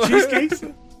they you know? make cheesecakes.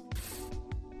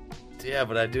 yeah,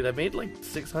 but I made like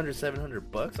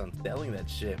 $600-$700 on selling that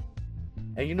shit.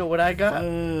 And you know what I got?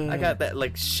 I got that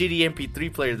like shitty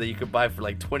MP3 player that you could buy for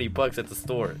like $20 at the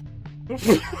store.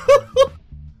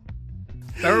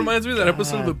 That reminds me of that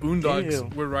episode of the God Boondocks damn.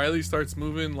 where Riley starts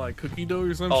moving like cookie dough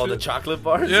or some Oh, shit. the chocolate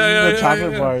bars? Yeah, The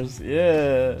chocolate yeah. bars.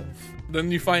 Yeah.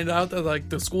 Then you find out that like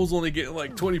the school's only getting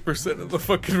like 20% of the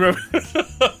fucking revenue.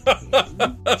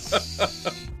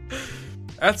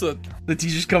 That's a The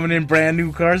teachers coming in brand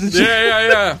new cars and shit.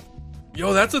 yeah.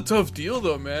 Yo, that's a tough deal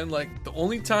though, man. Like the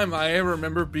only time I ever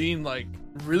remember being like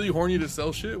really horny to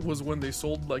sell shit was when they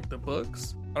sold like the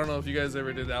books. I don't know if you guys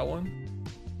ever did that one,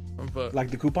 but Like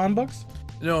the coupon books?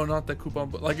 no, not the coupon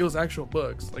book. Like it was actual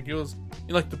books. Like it was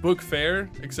like the book fair,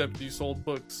 except you sold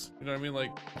books. You know what I mean?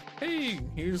 Like, hey,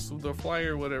 here's the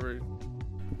flyer, whatever.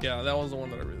 Yeah, that was the one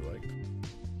that I really liked.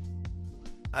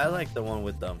 I like the one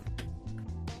with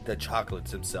the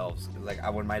chocolates themselves. Like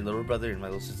when my little brother and my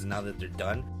little sister, now that they're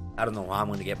done, I don't know how I'm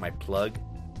going to get my plug,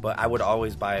 but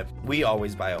we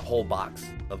always buy a whole box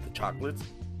of the chocolates.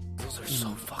 Those are so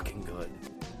fucking good.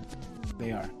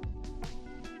 They are.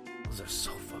 Those are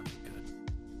so fucking good.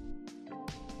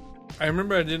 I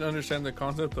remember I didn't understand the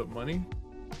concept of money,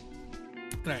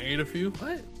 and I ate a few,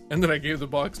 What? and then I gave the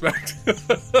box back.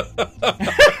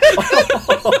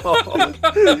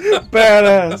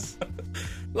 Badass.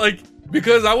 Like,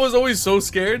 because I was always so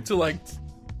scared to like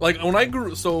Like when I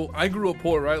grew up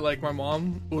poor, right? Like my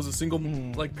mom was a single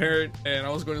like parent, and I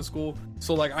was going to school,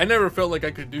 so like I never felt like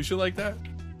I could do shit like that.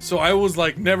 So I was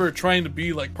like never trying to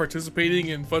be like participating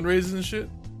in fundraisers and shit.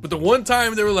 But the one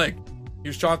time they were like,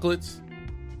 "Here's chocolates.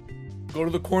 Go to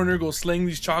the corner, go sling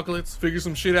these chocolates, figure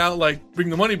some shit out, like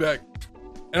bring the money back."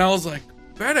 And I was like,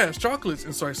 "Badass chocolates!"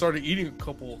 And so I started eating a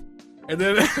couple, and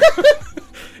then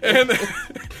and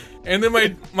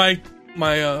then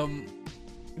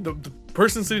the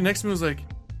person sitting next to me was like,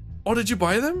 "Oh, did you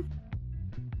buy them?"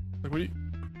 Like,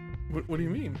 what do you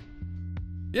mean?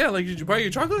 Yeah, like, did you buy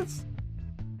your chocolates?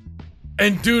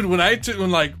 And dude, when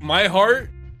like my heart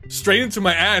straight into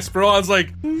my ass, bro, I was like,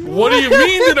 "What do you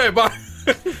mean did I buy?"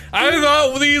 I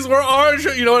thought these were ours,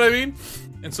 you know what I mean?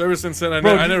 And so ever since then, I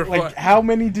never like, how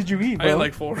many did you eat, bro? I had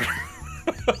like 4.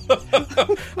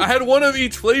 I had one of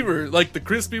each flavor, like the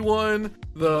crispy one,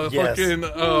 the fucking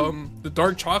the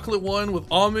dark chocolate one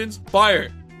with almonds.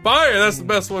 Fire, that's the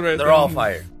best one right there. They're all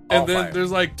fire. And then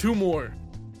there's like 2 more.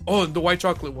 Oh, and the white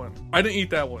chocolate one. I didn't eat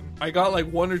that one. I got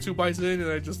like 1 or 2 bites in,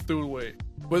 and I just threw it away.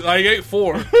 But I ate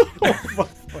 4.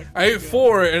 I ate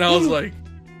 4, and I was like,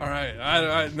 all right.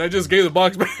 I just gave the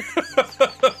box back.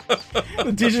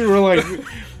 The teachers were like,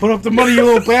 "Put up the money, you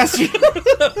little bastard."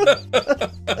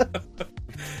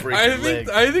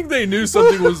 I think they knew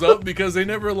something was up because they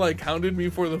never like hounded me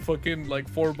for the fucking like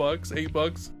 $4,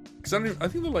 $8. Because I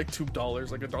think they're like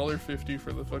 $2, like $1.50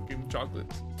 for the fucking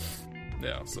chocolates.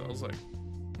 Yeah, so I was like,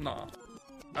 nah,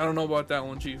 I don't know about that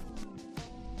one, Chief.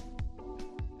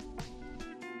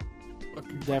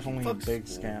 Definitely a big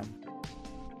scam.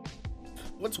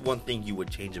 What's one thing you would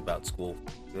change about school,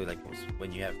 like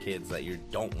when you have kids that you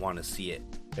don't want to see it?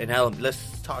 And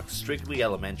let's talk strictly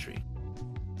elementary.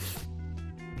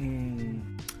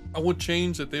 I would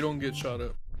change that they don't get shot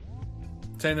up.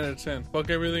 10 out of 10.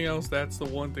 Fuck everything else. That's the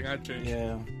one thing I'd change.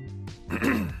 Yeah.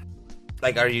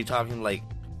 Like, are you talking like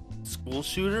school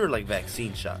shooter or like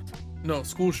vaccine shots? No,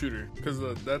 school shooter, because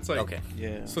that's like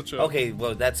such a okay.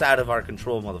 Well, that's out of our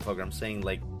control, motherfucker. I'm saying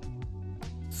like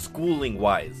schooling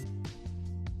wise.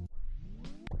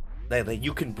 That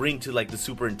you can bring to like the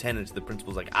superintendent, to the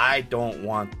principals, like, I don't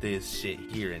want this shit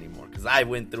here anymore because I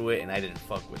went through it and I didn't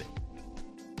fuck with it.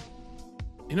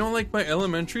 You know, like my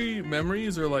elementary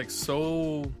memories are like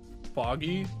so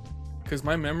foggy because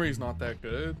my memory's not that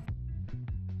good.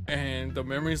 And the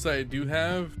memories that I do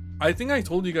have, I think I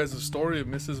told you guys the story of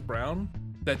Mrs. Brown,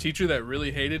 that teacher that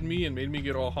really hated me and made me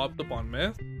get all hopped up on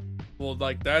meth. Well,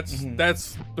 like that's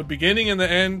the beginning and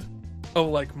the end of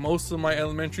like most of my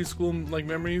elementary school like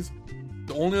memories.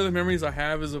 The only other memories I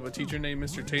have is of a teacher named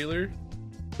Mr. Taylor,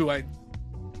 who I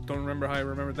don't remember how I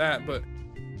remember that, but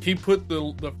he put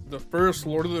the first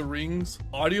Lord of the Rings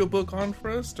audiobook on for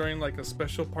us during like a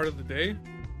special part of the day,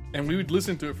 and we would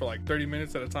listen to it for like 30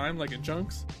 minutes at a time, like in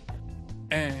chunks.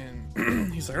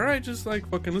 And he's like, all right, just like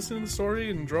fucking listen to the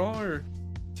story and draw or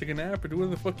take a nap or do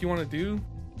whatever the fuck you want to do.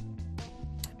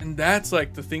 And that's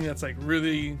like the thing that's like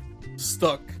really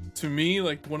stuck to me,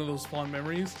 like one of those fond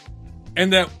memories.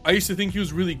 And that I used to think he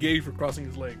was really gay for crossing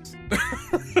his legs.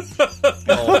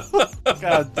 Oh,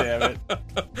 God damn it.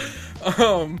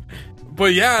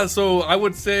 But yeah, so I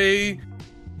would say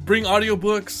bring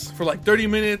audiobooks for like 30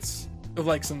 minutes of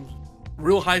like some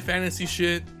real high fantasy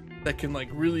shit that can like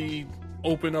really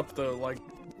open up the like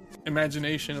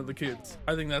imagination of the kids.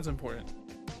 I think that's important.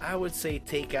 I would say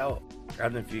take out, I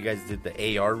don't know if you guys did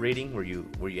the AR rating where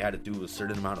you had to do a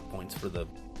certain amount of points for the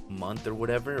month or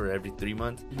whatever, or every 3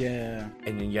 months. Yeah.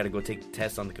 And then you had to go take the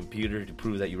test on the computer to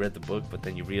prove that you read the book, but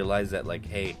then you realize that like,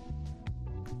 hey,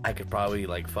 I could probably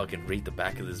like fucking read the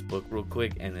back of this book real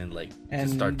quick and then like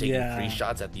just start taking free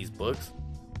shots at these books.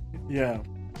 Yeah.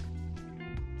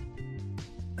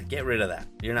 Like, get rid of that.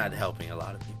 You're not helping a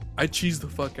lot of people. I cheesed the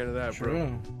fuck out of that,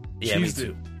 bro. Yeah, me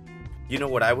too. You know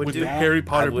what I would with do? The Harry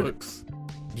Potter books.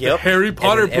 Yep. The Harry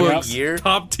Potter books. Year,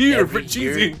 top tier for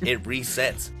cheesing. It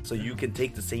resets. So you can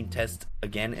take the same test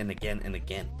again and again and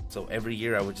again. So every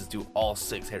year I would just do all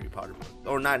 6 Harry Potter books.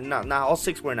 Or not all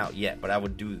 6 weren't out yet, but I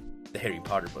would do the Harry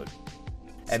Potter book.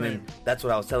 And then that's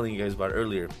what I was telling you guys about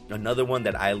earlier. Another one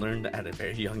that I learned at a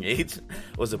very young age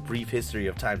was A Brief History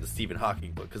of Time, the Stephen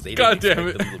Hawking book, because they didn't expect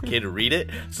the little kid to read it.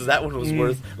 So that one was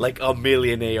worth like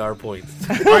 1,000,000 AR points.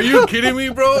 Are you kidding me,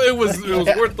 bro? It was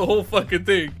worth the whole fucking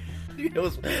thing. It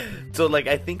was so like,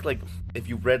 I think like if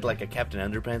you read like a Captain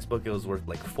Underpants book, it was worth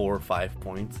like 4 or 5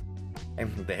 points.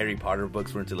 And the Harry Potter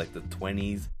books were into like the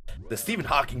 20s. The Stephen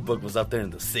Hawking book was up there in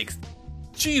the 60s.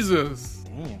 Jesus.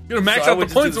 You're gonna max out the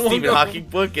points in one Stephen go. Hawking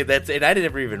book, and I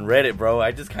never even read it, bro.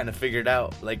 I just kind of figured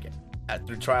out like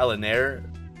through trial and error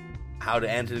how to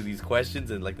answer these questions,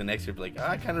 and like the next year, like,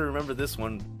 I kind of remember this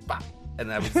one, bah.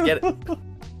 and I would just get it.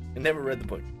 I never read the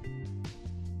book.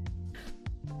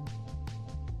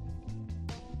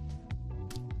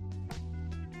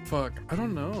 Fuck, I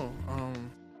don't know.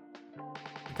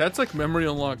 That's like memory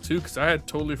unlocked too, because I had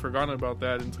totally forgotten about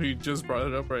that until you just brought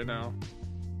it up right now.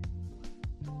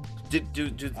 Did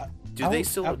they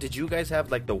still? Did you guys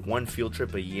have like the one field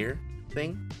trip a year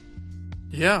thing?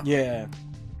 Yeah. Yeah.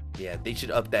 Yeah, they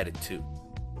should up that at 2.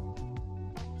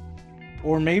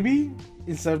 Or maybe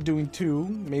instead of doing 2,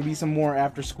 maybe some more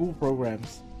after school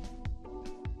programs.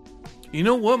 You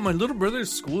know what? My little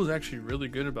brother's school is actually really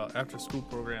good about after school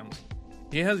programs.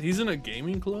 He's in a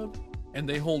gaming club, and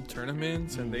they hold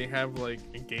tournaments, and they have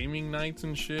like gaming nights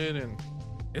and shit, and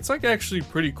it's like actually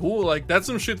pretty cool. Like that's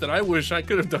some shit that I wish I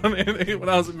could have done when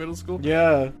I was in middle school.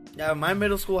 Yeah. Yeah, my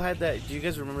middle school had that. Do you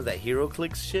guys remember that Hero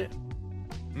Clicks shit?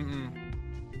 Mm-mm.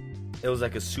 It was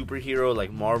like a superhero,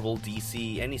 like Marvel,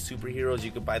 DC, any superheroes.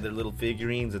 You could buy their little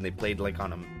figurines, and they played like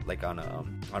on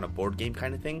a board game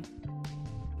kind of thing.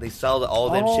 They sell all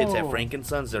them shits at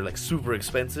Frankensons. They're like super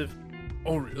expensive.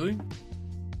 Oh really?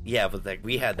 Yeah, but like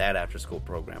we had that after school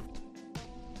program.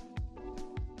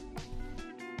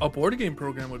 A board game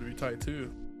program would be tight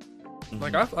too. Mm-hmm.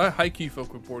 Like I high key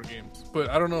fuck with board games, but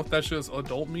I don't know if that's just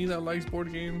adult me that likes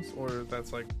board games or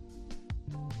that's like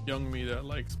young me that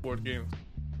likes board games.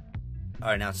 All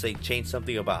right, now change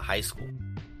something about high school.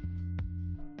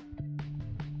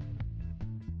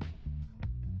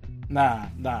 Nah.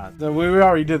 We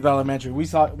already did the elementary. We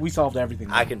solved everything.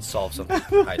 I can solve something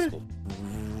for high school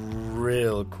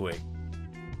real quick.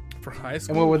 For high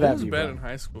school, what would that who's be, bad bro? in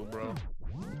high school, bro?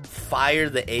 Fire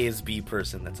the ASB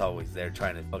person that's always there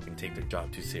trying to fucking take their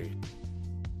job too serious.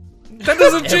 That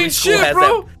doesn't Every change school shit, has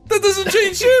bro. That doesn't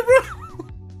change shit, bro.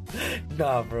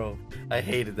 Nah, bro. I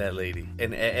hated that lady.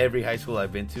 And at every high school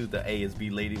I've been to, the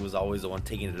ASB lady was always the one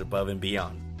taking it above and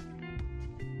beyond.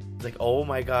 It's like, oh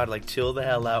my god, like, chill the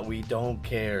hell out. We don't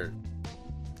care.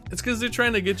 It's because they're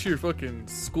trying to get your fucking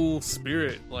school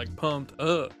spirit like pumped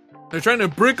up. They're trying to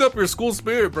brick up your school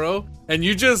spirit, bro, and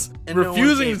you just And no one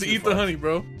refusing came to too eat the far. honey,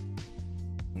 bro.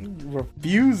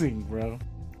 Refusing, bro.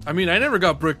 I mean, I never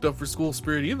got bricked up for school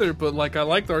spirit either, but like I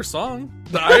liked our song,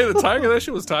 "The Eye of the Tiger." That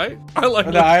shit was tight. I like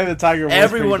The Eye of the Tiger was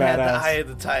Everyone pretty had the badass. eye of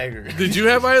the tiger. Did you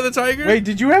have Eye of the Tiger? Wait,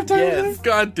 did you have Tiger? Yes.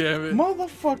 God damn it!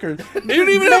 Motherfucker. You didn't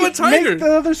even have a tiger. Make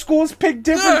the other schools pick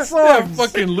different Yeah, songs.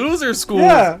 fucking loser schools.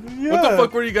 Yeah. What the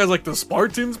fuck were you guys like the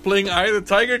Spartans playing Eye of the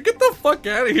Tiger? Get the fuck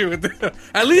out of here with that.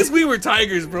 At least we were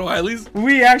tigers, bro. At least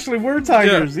We actually were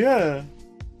tigers, yeah.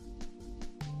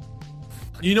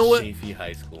 you know what? Chafee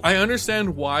High School. I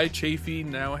understand why Chafee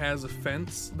now has a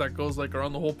fence that goes like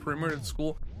around the whole perimeter of the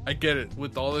school. I get it.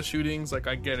 With all the shootings, like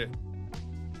I get it.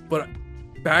 But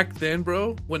back then,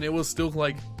 bro, when it was still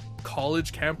like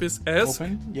college campus-esque,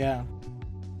 Open? Yeah.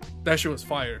 that shit was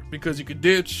fire. Because you could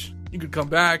ditch, you could come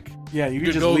back, Yeah, you you could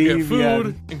could just go leave. get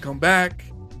food and come back.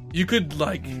 You could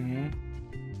like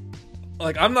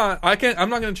like I'm not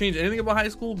gonna change anything about high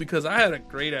school because I had a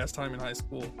great ass time in high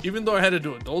school. Even though I had to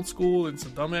do adult school and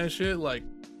some dumbass shit, like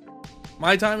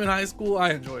my time in high school,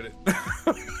 I enjoyed it.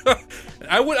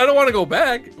 I don't want to go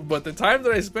back, but the time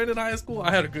that I spent in high school, I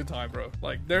had a good time, bro.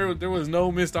 Like there was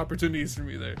no missed opportunities for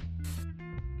me there.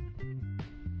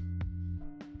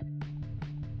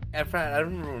 I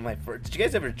remember my first. Did you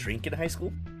guys ever drink in high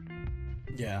school?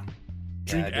 Yeah.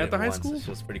 Drink I did at the it high once. school? It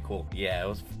was pretty cool. Yeah, it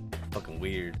was fucking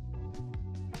weird.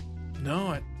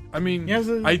 No, I mean Yeah,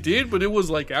 so- I did, but it was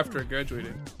like after I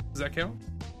graduated. Does that count?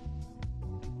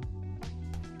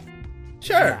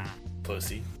 Sure.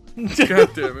 Pussy. God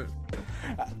damn it.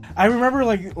 I remember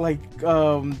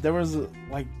there was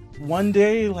like one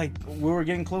day like we were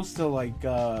getting close to like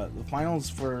the finals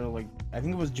for like I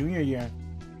think it was junior year,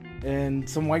 and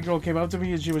some white girl came up to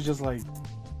me and she was just like,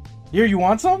 "Here, you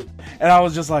want some?" And I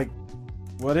was just like,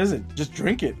 "What is it? Just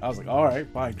drink it." I was like, "All right,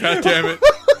 fine." God damn it.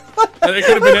 And it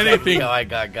could have been anything. How I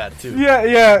got too.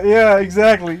 Yeah,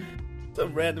 exactly.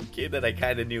 Some random kid that I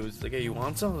kind of knew was like, "Hey, you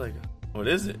want some?" I was like, "What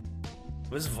is it?"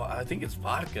 I think it's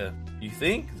vodka. You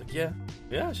think? He's like,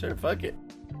 yeah, sure, fuck it.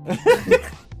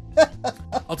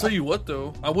 I'll tell you what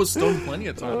though, I was stoned plenty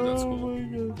of times at school.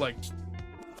 my God. Like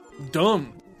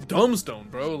dumb stone,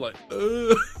 bro. Like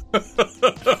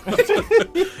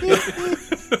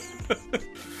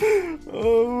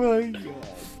Oh my god.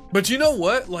 But you know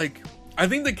what? Like I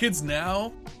think the kids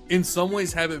now in some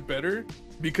ways have it better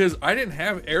because I didn't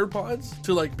have AirPods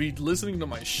to like be listening to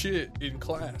my shit in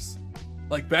class.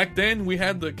 Like back then we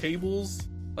had the cables,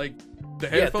 like the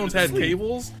headphones through the had sleeve.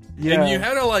 cables, Yeah. and you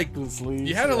had to like The sleeves,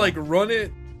 you had to yeah. like run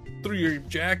it through your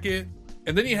jacket,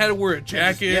 and then you had to wear a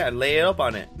jacket. Yeah, lay it up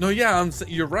on it. No, yeah,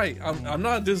 you're right. I'm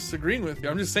not disagreeing with you.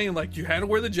 I'm just saying like you had to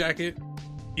wear the jacket,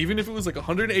 even if it was like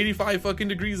 185 fucking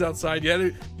degrees outside, you had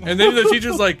it. And then the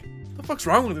teacher's like, "What the fuck's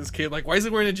wrong with this kid? Like, why is he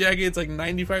wearing a jacket? It's like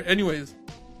 95." Anyways,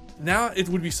 now it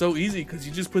would be so easy because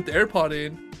you just put the AirPod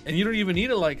in, and you don't even need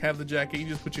to like have the jacket. You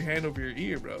just put your hand over your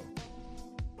ear, bro.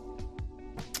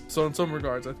 So in some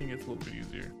regards, I think it's a little bit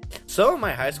easier. Some of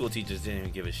my high school teachers didn't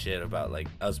even give a shit about like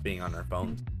us being on our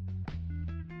phones,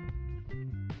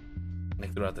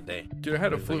 like throughout the day. Dude, I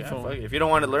had a It's flip like, phone. fuck it. If you don't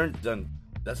want to learn, then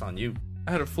that's on you.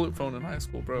 I had a flip phone in high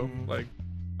school, bro. Like,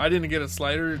 I didn't get a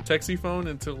slider texty phone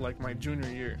until like my junior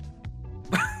year.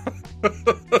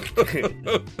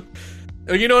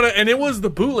 You know what? And it was the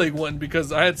bootleg one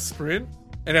because I had Sprint,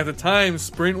 and at the time,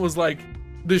 Sprint was like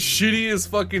the shittiest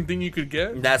fucking thing you could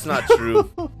get. That's not true.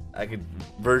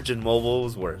 Virgin Mobile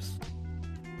was worse.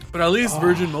 But at least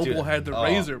Virgin Mobile dude. had the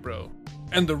Razor, bro.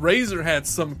 And the Razor had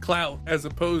some clout as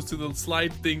opposed to the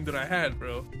slide thing that I had,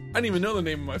 bro. I didn't even know the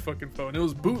name of my fucking phone. It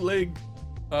was bootleg.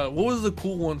 What was the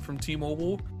cool one from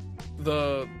T-Mobile?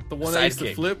 The one that used to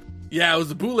Sidekick. flip? Yeah, it was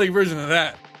the bootleg version of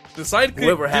that. The Sidekick.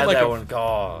 Whoever had did like that one,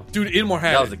 oh, Dude, Inmar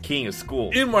had that was it. the king of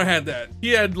school. Inmar had that. He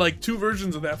had like 2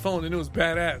 versions of that phone, and it was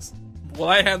badass. Well,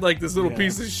 I had like this little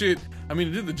piece of shit. I mean,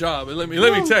 it did the job. It let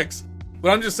me text. But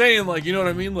I'm just saying, like, you know what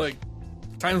I mean? Like,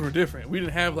 times were different. We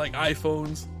didn't have like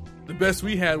iPhones. The best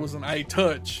we had was an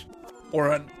iTouch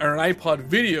or an iPod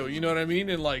Video. You know what I mean?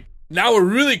 And like, now we're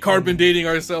really carbon dating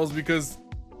ourselves because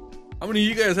how many of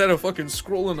you guys had a fucking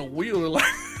scroll and a wheel? Or like,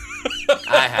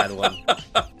 I had one.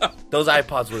 Those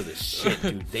iPods were the shit,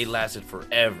 dude. They lasted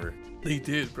forever. they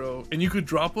did, bro. And you could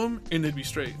drop them and they'd be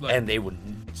straight. Like, And they were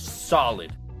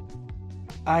solid.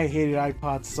 I hated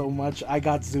iPods so much. I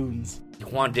got Zunes.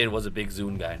 Juan was a big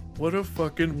Zune guy. what a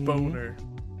fucking boner.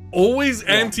 Always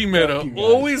anti-meta. fuck you guys.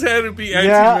 Always had to be Yeah,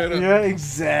 anti-meta. yeah,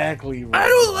 exactly. I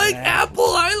don't like man. Apple.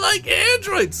 I like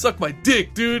Android. Suck my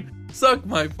dick, dude. Suck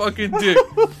my fucking dick.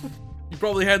 You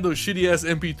probably had those shitty ass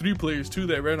MP3 players too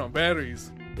that ran on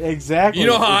batteries. Exactly. You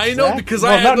know how I know? exactly. Because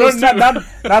I had no, those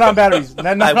too. not on batteries.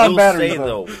 Not I on will batteries. say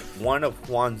though. one of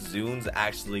Juan's Zunes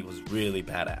actually was really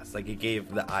badass. Like it gave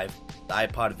the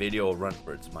iPod Video a run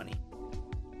for its money.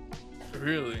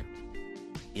 Really?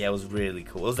 Yeah, it was really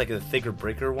cool. It was like a thicker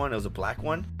breaker one. It was a black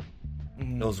one.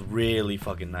 It was really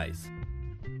fucking nice.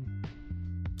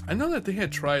 I know that they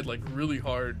had tried like really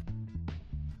hard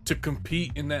to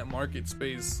compete in that market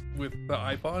space with the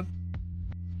iPod,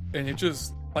 and it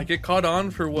just like it caught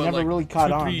on for what Never like really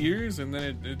caught 2-3 on. years, and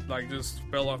then it like just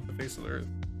fell off the face of the earth.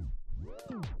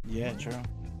 Yeah, true.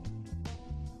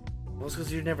 Well, it's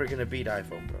because you're never gonna beat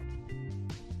iPhone, bro.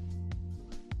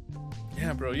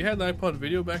 Yeah, bro, you had the iPod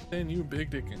Video back then. You were big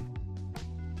dicking.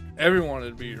 Everyone wanted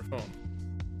to be your phone.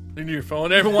 Into your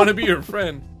phone. Everyone wanted to be your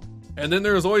friend. And then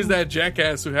there was always that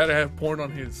jackass who had to have porn on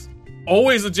his.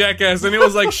 Always a jackass, and it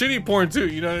was like shitty porn too.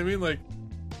 You know what I mean? Like.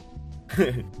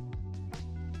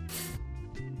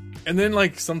 And then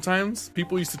like sometimes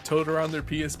people used to tote around their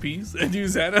PSPs and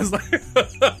use that as like.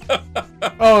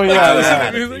 Oh yeah, listen to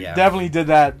yeah. music? Yeah. Definitely did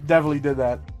that. Definitely did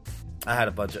that. I had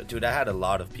a bunch of I had a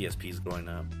lot of PSPs growing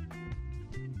up.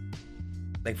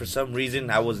 Like for some reason,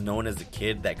 I was known as a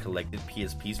kid that collected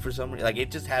PSPs for some reason. Like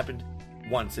it just happened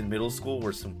once in middle school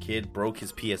where some kid broke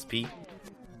his PSP,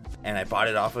 and I bought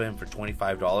it off of him for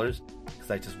 $25 because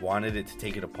I just wanted it to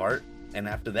take it apart. And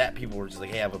after that, people were just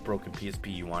like, "Hey, I have a broken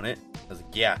PSP. You want it?" I was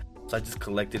like, "Yeah." So I just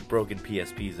collected broken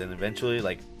PSPs, and eventually,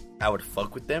 like, I would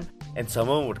fuck with them, and some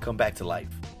of them would come back to life.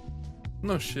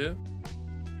 No shit.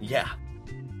 Yeah.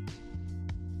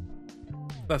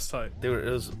 That's tight.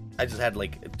 I just had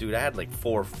like, I had like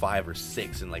 4, 5, or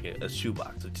 6 in like a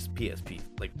shoebox of just PSP,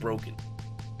 like broken.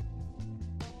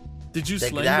 Did you Like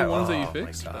slang that- the ones that you oh my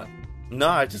fixed? God. No,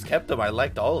 I just kept them. I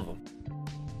liked all of them.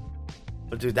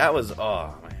 But dude, that was,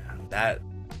 oh man, the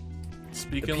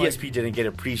Speaking PSP like, didn't get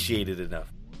appreciated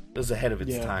enough. It was ahead of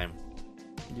its Yeah. time.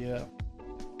 Yeah.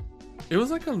 it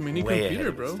was like a mini Way ahead computer,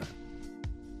 of its bro. time.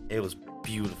 It was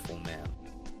beautiful, man.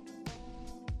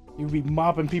 You'd be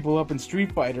mopping people up in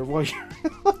Street Fighter while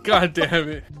God damn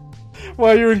it.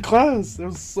 you're in class. It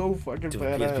was so fucking Dude,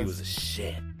 badass. PSP was a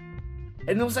shit.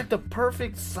 And it was like the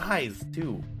perfect size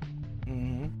too.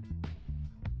 Mm-hmm.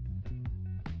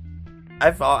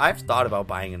 I've thought about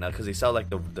buying another because they sell like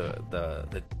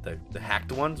the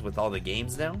hacked ones with all the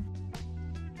games now.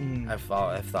 I've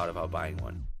thought about buying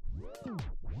one.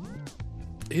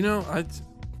 You know,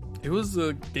 it was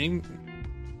a game.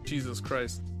 Jesus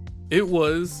Christ. It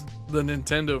was the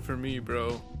Nintendo for me,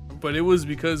 bro. But it was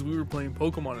because we were playing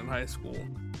Pokemon in high school.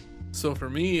 So for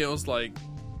me, it was like,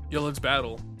 yo, let's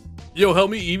battle. Yo, help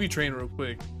me Eevee train real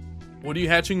quick. What are you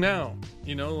hatching now?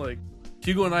 You know, like,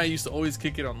 Hugo and I used to always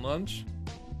kick it on lunch.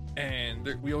 and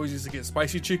we always used to get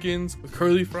spicy chickens with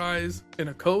curly fries and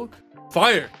a Coke.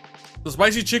 Fire. The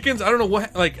spicy chickens, I don't know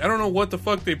what the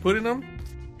fuck they put in them.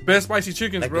 Best spicy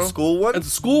chickens, Like bro. the school ones? At the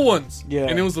school ones. Yeah.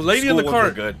 And it was the lady in School the ones were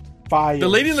cart. good. Fire. The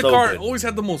lady in the So cart good. always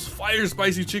had the most fire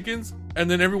spicy chickens, and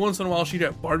then every once in a while she'd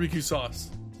have barbecue sauce.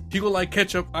 People like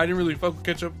ketchup. I didn't really fuck with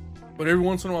ketchup, but every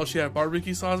once in a while she had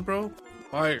barbecue sauce, bro.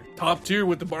 Fire. Top tier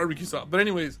with the barbecue sauce. But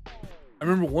anyways, I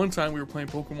remember one time we were playing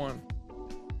Pokemon,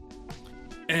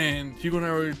 and Hugo and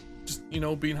I were just,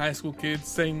 being high school kids,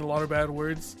 saying a lot of bad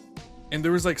words. And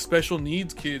there was like special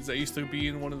needs kids that used to be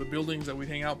in one of the buildings that we'd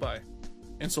hang out by.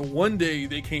 And so one day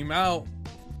they came out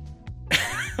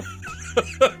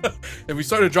and we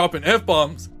started dropping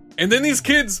F-bombs. And then these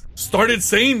kids started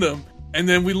saying them. And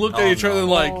then we looked at each other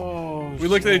like,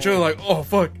 oh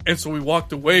fuck. And so we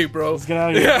walked away, bro. Let's get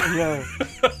out of here. Yeah.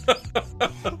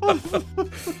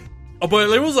 But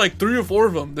there was like 3 or 4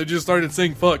 of them that just started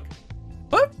saying fuck.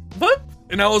 Fuck? Fuck?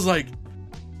 And I was like,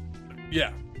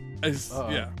 yeah.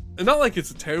 Yeah. And not like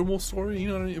it's a terrible story, you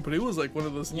know what I mean? But it was like one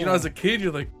of those, as a kid,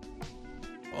 you're like,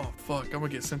 oh fuck, I'm gonna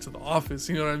get sent to the office,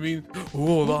 you know what I mean?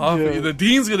 Oh, the office, the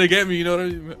dean's gonna get me, you know what I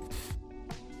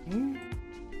mean?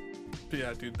 But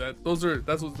yeah, dude, that's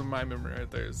what's in my memory right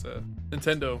there is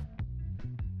Nintendo,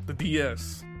 the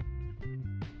DS,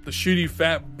 the shitty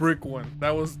fat brick one.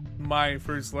 That was my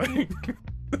first like.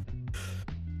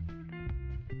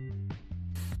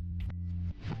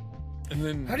 And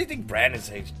then, How do you think Brandon's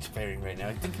faring right now?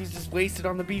 I think he's just wasted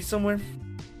on the beach somewhere.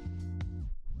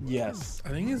 Yes. I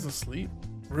think he's asleep.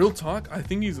 Real talk, I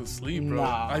think he's asleep, bro.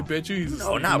 Nah. I bet you he's No,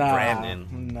 asleep. not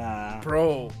Brandon. Nah.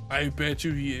 Bro, I bet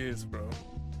you he is, bro.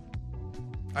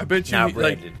 I bet you Not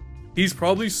Brandon. he's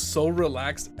probably so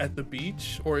relaxed at the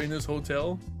beach or in his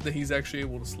hotel that he's actually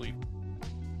able to sleep.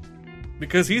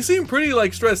 Because he seemed pretty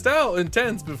like stressed out and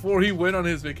tense before he went on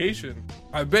his vacation.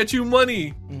 I bet you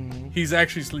money he's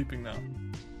actually sleeping now.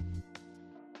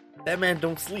 That man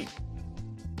don't sleep.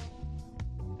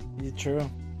 Yeah, true.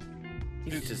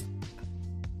 He's just.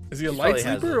 Is he a he light probably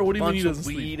has sleeper or what do you mean he bunch of doesn't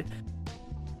sleep? weed.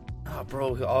 Ah,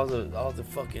 bro, all the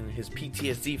fucking his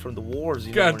PTSD from the wars.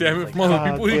 You God know, damn when it, he's, from like,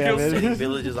 other people he damn kills. it. setting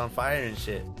villages on fire and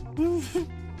shit.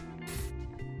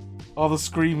 All the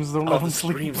screams don't All let him the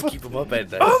sleep. screams keep him up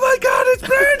at night. Oh my god, it's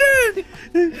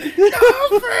Brandon!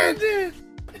 Oh,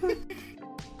 Brandon!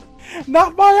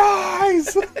 Not my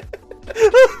eyes.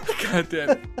 God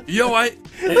damn. Yo,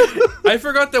 I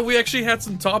forgot that we actually had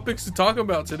some topics to talk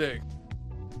about today.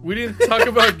 We didn't talk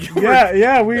about Gilbert.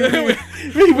 Yeah, we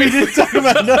didn't talk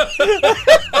about nothing.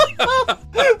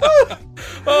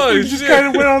 Oh, We just kind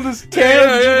of went on this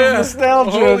tangent of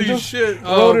nostalgia. Holy and just shit.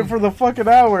 Wrote it for the fucking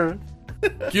hour.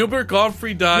 Gilbert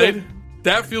Godfrey died. Yeah.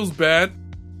 That feels bad.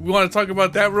 We want to talk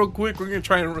about that real quick. We're gonna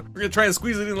try and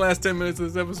squeeze it in the last 10 minutes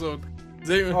of this episode.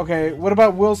 Okay, what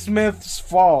about Will Smith's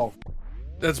fall?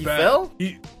 That's He bad. fell?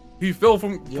 He fell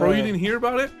from. Yeah. Bro, you didn't hear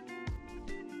about it?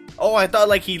 Oh, I thought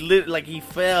like he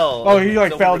fell. Oh, he,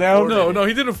 like, fell down? No,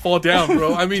 he didn't fall down,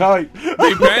 bro. I mean, Tight.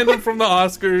 they banned him from the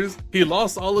Oscars. He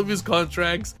lost all of his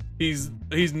contracts. He's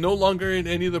no longer in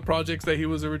any of the projects that he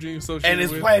was originally associated And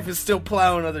his with. wife is still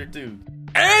plowing other dudes.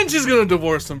 And she's gonna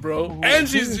divorce him, bro. And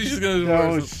she's gonna divorce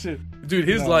Oh him. shit. Dude,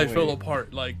 his No life way. fell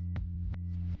apart. Like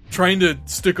trying to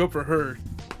stick up for her.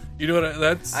 You know what?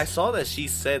 That's I saw that she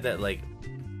said that like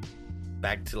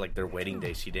back to like their wedding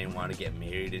day, she didn't want to get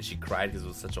married and she cried because it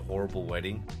was such a horrible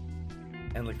wedding.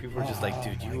 And like people were just like,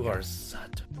 dude, you are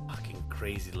such a fucking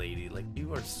crazy lady. Like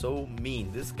you are so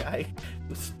mean. This guy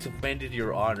was defended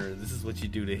your honor. This is what you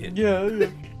do to him. Yeah.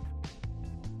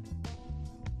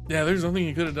 yeah. There's nothing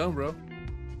he could have done, bro.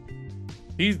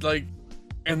 He's like,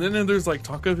 and then there's like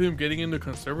talk of him getting into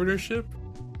conservatorship.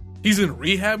 He's in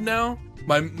rehab now.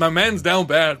 My man's down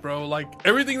bad, bro. Like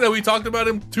everything that we talked about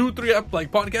him 2-3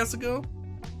 like podcasts ago.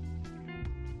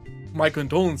 My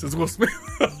condolences, Will Smith.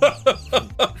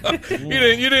 you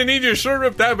didn't need your shirt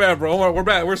ripped that bad, bro. We're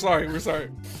bad. We're sorry.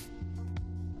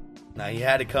 Nah, he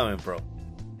had it coming, bro.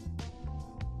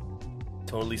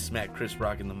 Totally smacked Chris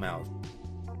Rock in the mouth.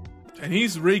 And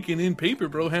he's raking in paper,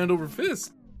 bro, hand over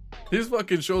fist. His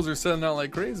fucking shows are selling out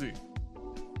like crazy.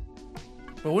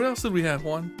 But what else did we have,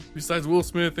 Juan? Besides Will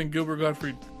Smith and Gilbert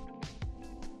Gottfried.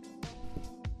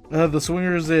 The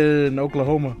swingers in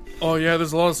Oklahoma. Oh yeah,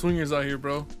 there's a lot of swingers out here,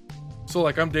 bro. So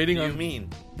like I'm dating What do on you mean?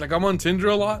 like I'm on Tinder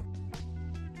a lot.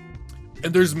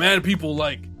 And there's mad people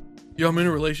like, yo, I'm in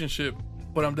a relationship,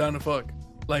 but I'm down to fuck.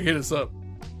 Like hit us up.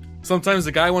 Sometimes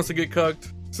the guy wants to get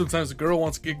cucked. Sometimes the girl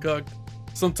wants to get cucked.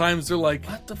 Sometimes they're like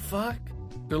What the fuck?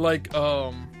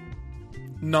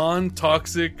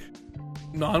 non-toxic,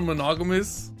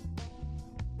 non-monogamous,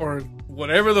 or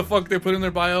whatever the fuck they put in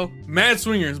their bio. Mad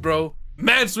swingers, bro.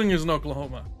 Mad swingers in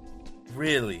Oklahoma.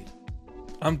 Really?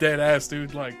 I'm dead ass,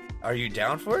 dude. Like, Are you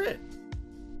down for it?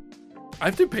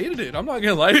 I've debated it. I'm not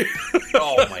gonna lie.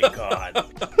 Oh my god.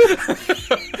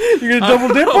 You're gonna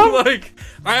double dip I'm on? like,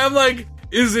 I am like,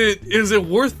 is it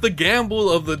worth the gamble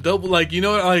of the double? Like, you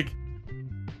know, like,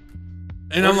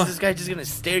 and Or I'm is like, this guy just gonna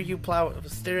stare at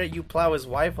you plow his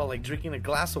wife while like drinking a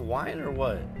glass of wine or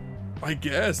what? I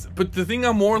guess. But the thing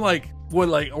I'm more like,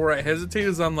 or I hesitate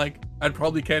is I'm like, I'd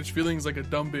probably catch feelings like a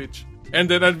dumb bitch, and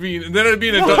then I'd be an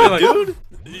adult, like, Dude?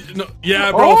 No,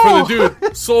 yeah, bro, Oh! for the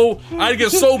dude. So I'd get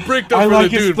so bricked up I for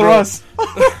like the his dude, thrust.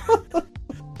 bro.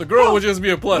 The girl would just be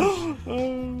a plus. Oh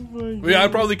my But yeah,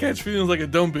 I'd probably catch feelings like a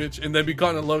dumb bitch, and then be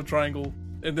caught in a love triangle,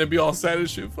 and then be all sad as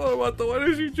shit. Oh, what the? Why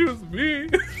did she choose me?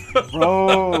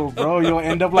 Bro, you'll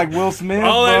end up like Will Smith.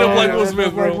 I'll end up like You'll Will end Smith,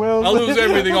 up like bro. Will I'll lose Smith.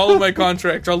 everything, all of my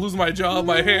contracts. I'll lose my job,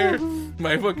 my hair,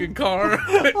 my fucking car.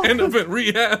 End up in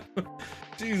rehab.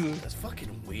 Jesus. That's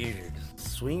fucking weird.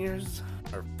 Swingers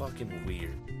are fucking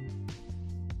weird.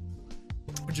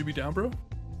 Would you be down, bro?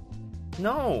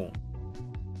 No.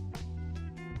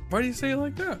 Why do you say it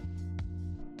like that?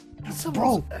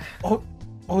 Bro, oh,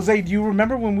 Jose, do you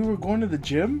remember when we were going to the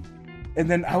gym, and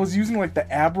then I was using like the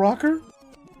ab rocker,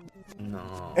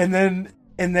 No. and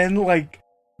then like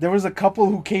there was a couple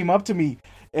who came up to me,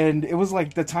 and it was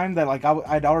like the time that like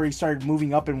I'd already started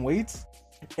moving up in weights,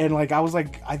 and like I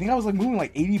think I was like moving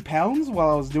like 80 pounds while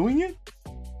I was doing it,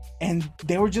 and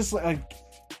they were just like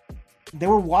they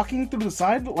were walking through the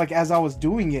side like as I was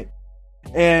doing it,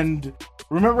 and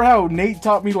remember how Nate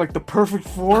taught me like the perfect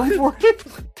form for it?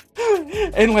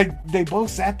 And like they both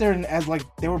sat there and as like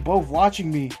they were both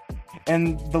watching me,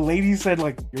 and the lady said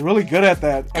like, "You're really good at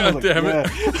that." I was God damn it.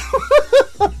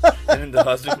 "Yeah." And then the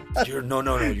husband, you're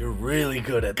really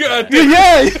good at God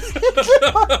that.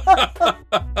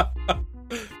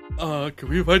 Yeah. Can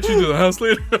we invite you to the house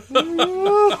later?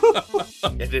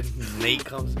 And then Nate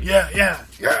comes, yeah.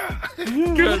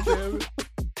 God damn it.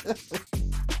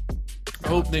 I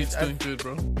hope Nate's doing good,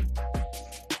 bro.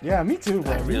 Yeah, me too,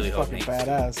 bro. I really He's hope fucking Nate's doing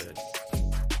badass. good.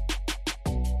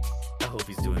 I hope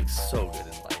he's doing so good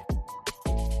in life.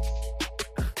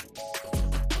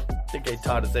 I think I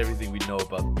taught us everything we know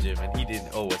about the gym, and he didn't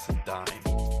owe us a dime.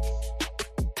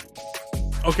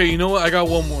 Okay, you know what? I got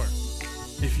one more.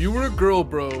 If you were a girl,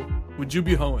 bro, would you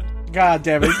be hoeing? God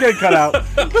damn it, it's getting cut out.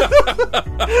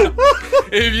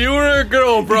 If you were a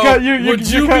girl, bro, you would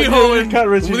you you cut- be you hoeing? cut,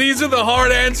 Richie. These are the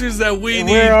hard answers that we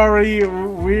need.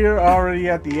 We're already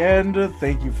at the end.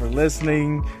 Thank you for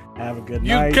listening. Have a good You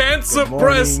night. can't good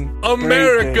suppress morning, great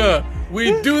America.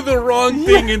 We do the wrong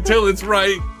thing until it's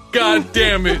right. God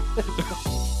damn it.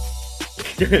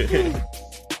 Good